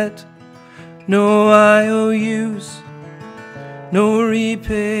met. No IOUs, no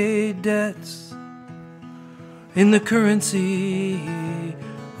repaid debts, in the currency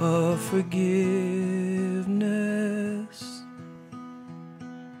of forgiveness.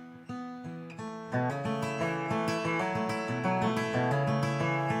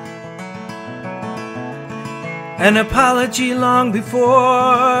 An apology long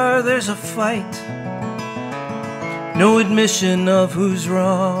before there's a fight. No admission of who's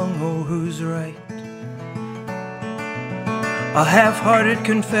wrong or who's right. A half-hearted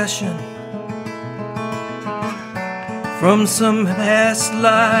confession from some past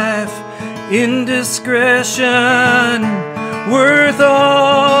life indiscretion. Worth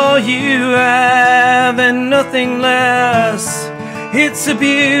all you have and nothing less. It's a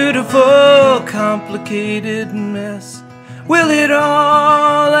beautiful, complicated mess. Will it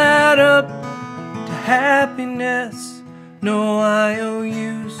all add up to happiness? No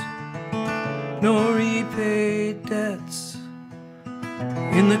IOUs, no repaid debts,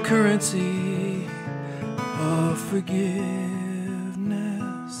 in the currency of forgiveness.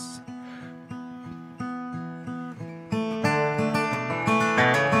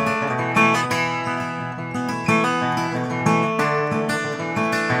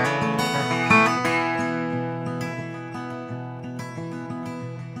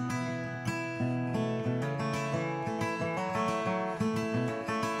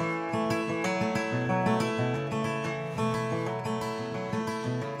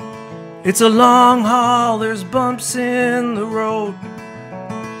 It's a long haul, there's bumps in the road.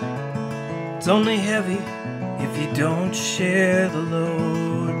 It's only heavy if you don't share the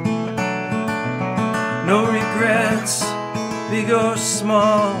load. No regrets, big or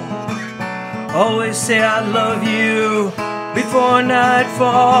small. Always say I love you before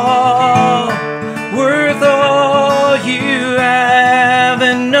nightfall. Worth all you have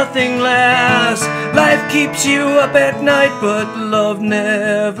and nothing less. Life keeps you up at night, but love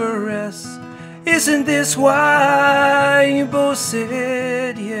never rests. Isn't this why you both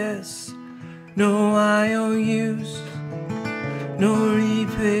said yes? No IOUs, no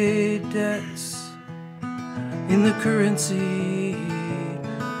repaid debts, in the currency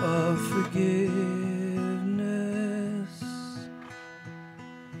of forgiveness.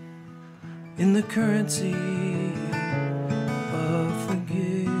 In the currency of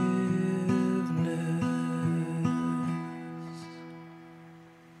forgiveness.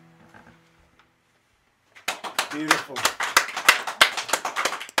 Beautiful.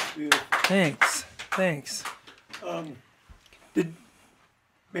 Beautiful. Thanks.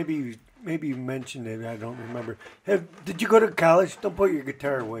 Maybe you mentioned it. I don't remember. Did you go to college? Don't put your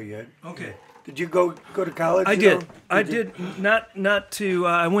guitar away yet. Okay. Did you go to college? I did. I did. Not to.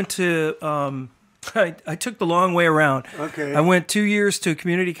 I went to. I took the long way around. Okay. I went 2 years to a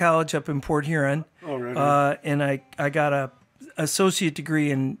community college up in Port Huron. Oh, really? And I got a associate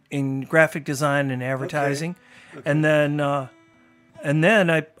degree in graphic design and advertising. Okay. And then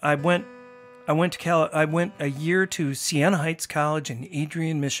I went a year to Siena Heights College in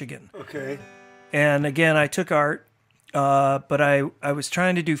Adrian, Michigan. Okay. And again, I took art, but I was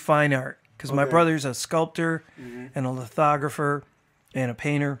trying to do fine art because my brother's a sculptor and a lithographer and a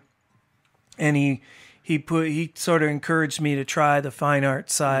painter, and he sort of encouraged me to try the fine art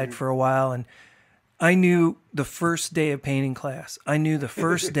side for a while. And I knew the first day of painting class, I knew the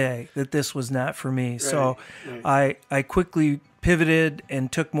first day that this was not for me. Right, so right. I quickly pivoted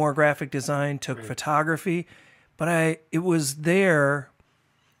and took more graphic design, took photography, but it was there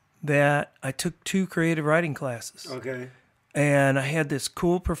that I took 2 creative writing classes. Okay. And I had this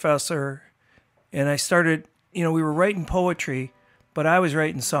cool professor, and I started, we were writing poetry, but I was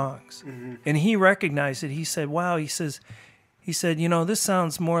writing songs. Mm-hmm. And he recognized it. He said, wow, he said, this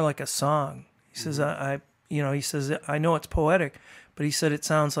sounds more like a song. He says, he says, I know it's poetic, but he said, it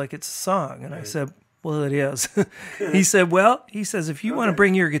sounds like it's a song. And I said, well, it is. He said, if you want to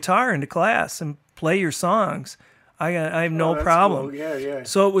bring your guitar into class and play your songs, I have no problem. Cool. Yeah.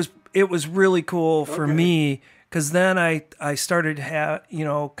 So it was really cool for me, because then I started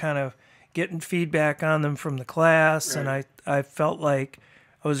kind of getting feedback on them from the class, and I felt like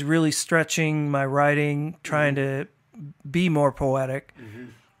I was really stretching my writing, trying to be more poetic. Mm-hmm.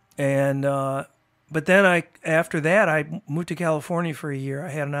 And but then after that I moved to California for a year. I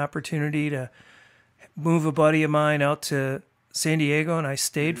had an opportunity to move a buddy of mine out to San Diego, and I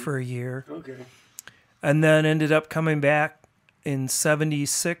stayed for a year. Okay. And then ended up coming back in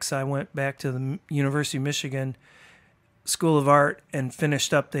 76. I went back to the University of Michigan School of Art and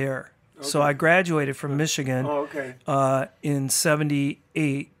finished up there. Okay. So I graduated from Michigan in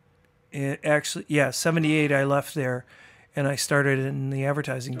 78. Actually, 78 I left there, and I started in the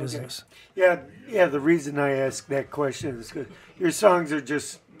advertising business. Yeah. The reason I ask that question is because your songs are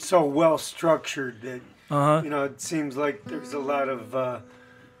just so well structured that it seems like there's a lot of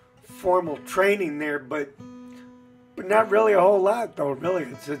formal training there, but not really a whole lot though. Really,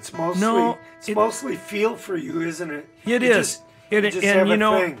 it's mostly mostly feel for you, isn't it? It is.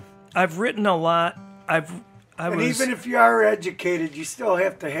 I've written a lot. Even if you are educated, you still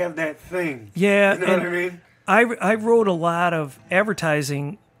have to have that thing. Yeah, you know what I mean. I wrote a lot of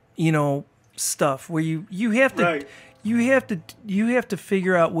advertising, stuff where you have to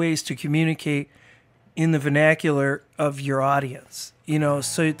figure out ways to communicate in the vernacular of your audience.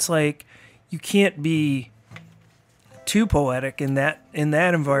 So it's like you can't be too poetic in that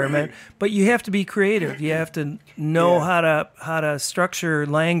environment, but you have to be creative. You have to know how to structure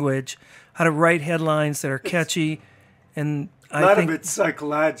language, how to write headlines that are catchy, and I think of it's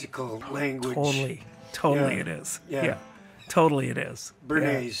psychological language. Totally it is. Yeah. Totally it is.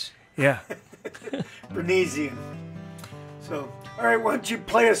 Bernays. Yeah. Bernaysian. So, all right, why don't you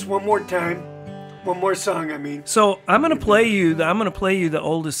play us one more time? One more song, I mean. So I'm gonna play you the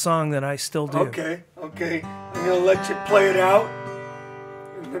oldest song that I still do. Okay. I'm gonna let you play it out,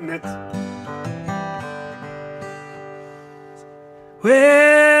 and then that's.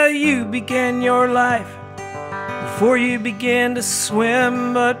 Well, you began your life before you began to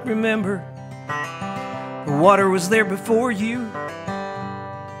swim, but remember, the water was there before you.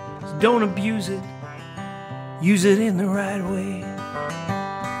 So don't abuse it. Use it in the right way.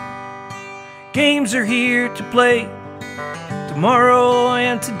 Games are here to play tomorrow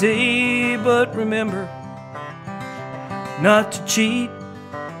and today, but remember not to cheat.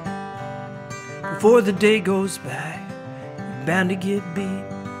 Before the day goes by, you're bound to get beat.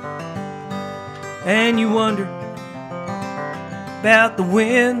 And you wonder about the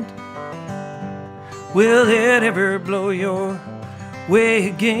wind. Will it ever blow your way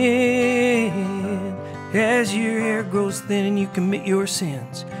again? As your hair grows thin and you commit your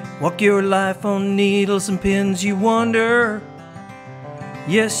sins, walk your life on needles and pins, you wonder,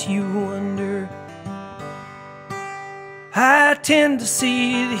 yes, you wonder. I tend to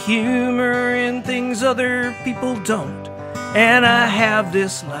see the humor in things other people don't, and I have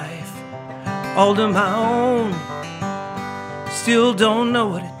this life all to my own. Still don't know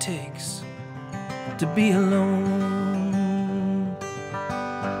what it takes to be alone.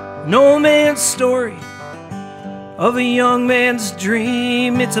 No man's story of a young man's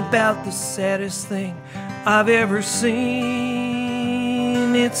dream, it's about the saddest thing I've ever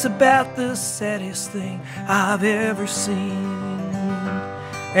seen. It's about the saddest thing I've ever seen.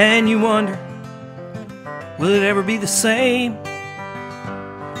 And you wonder, will it ever be the same?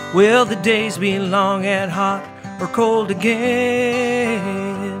 Will the days be long and hot or cold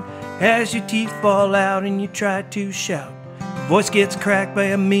again? As your teeth fall out and you try to shout, your voice gets cracked by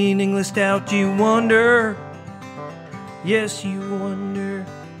a meaningless doubt. You wonder, yes, you wonder.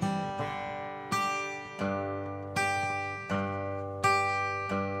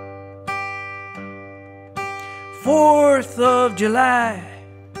 Fourth of July,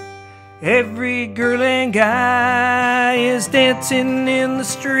 every girl and guy is dancing in the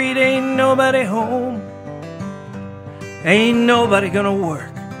street. Ain't nobody home, ain't nobody gonna work,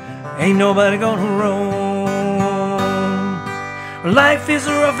 ain't nobody gonna roam. Life is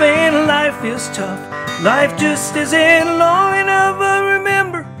rough and life is tough, life just isn't long enough. But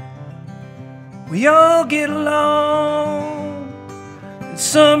remember, we all get along, and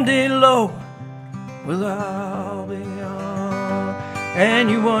someday, lo, we'll all be on. And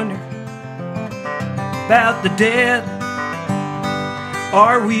you wonder about the dead.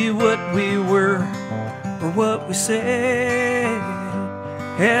 Are we what we were, or what we said?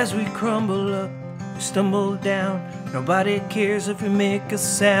 As we crumble up, we stumble down, nobody cares if we make a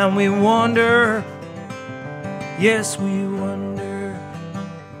sound. We wonder, yes, we wonder.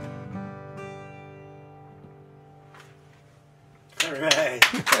 All right.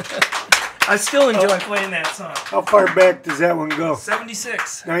 I still enjoy playing that song. How far back does that one go?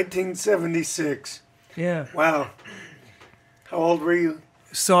 76. 1976. Yeah. Wow. How old were you?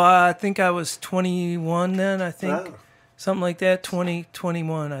 So I think I was 21 then, I think. Wow. Something like that,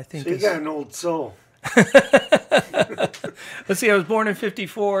 21, I think. So you got an old soul. Let's see, I was born in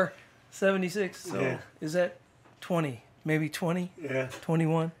 54, 76. So yeah. Is that 20? Maybe 20? Yeah.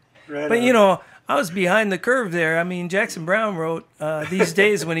 21? Right But, on. you know, I was behind the curve there. I mean, Jackson Browne wrote These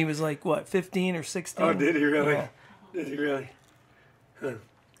Days when he was like, what, 15 or 16? Oh, did he really? Yeah. Did he really?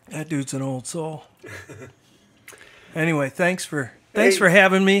 That dude's an old soul. Anyway, thanks for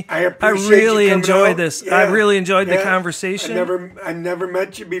having me. I appreciate you really coming enjoyed out. this. Yeah, I really enjoyed the yeah. conversation. I never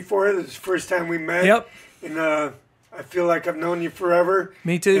met you before. This is the first time we met. Yep. And I feel like I've known you forever.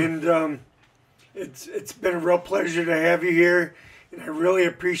 Me too. And it's been a real pleasure to have you here. And I really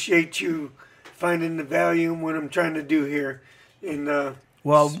appreciate you finding the value in what I'm trying to do here. And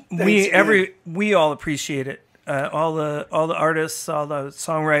well, thanks we all appreciate it. All the artists, all the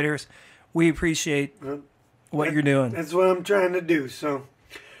songwriters, we appreciate what you're doing. That's what I'm trying to do. So,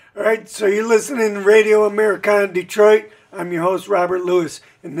 all right. So you're listening to Radio Americana Detroit. I'm your host, Robert Lewis,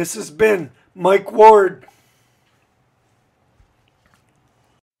 and this has been Mike Ward.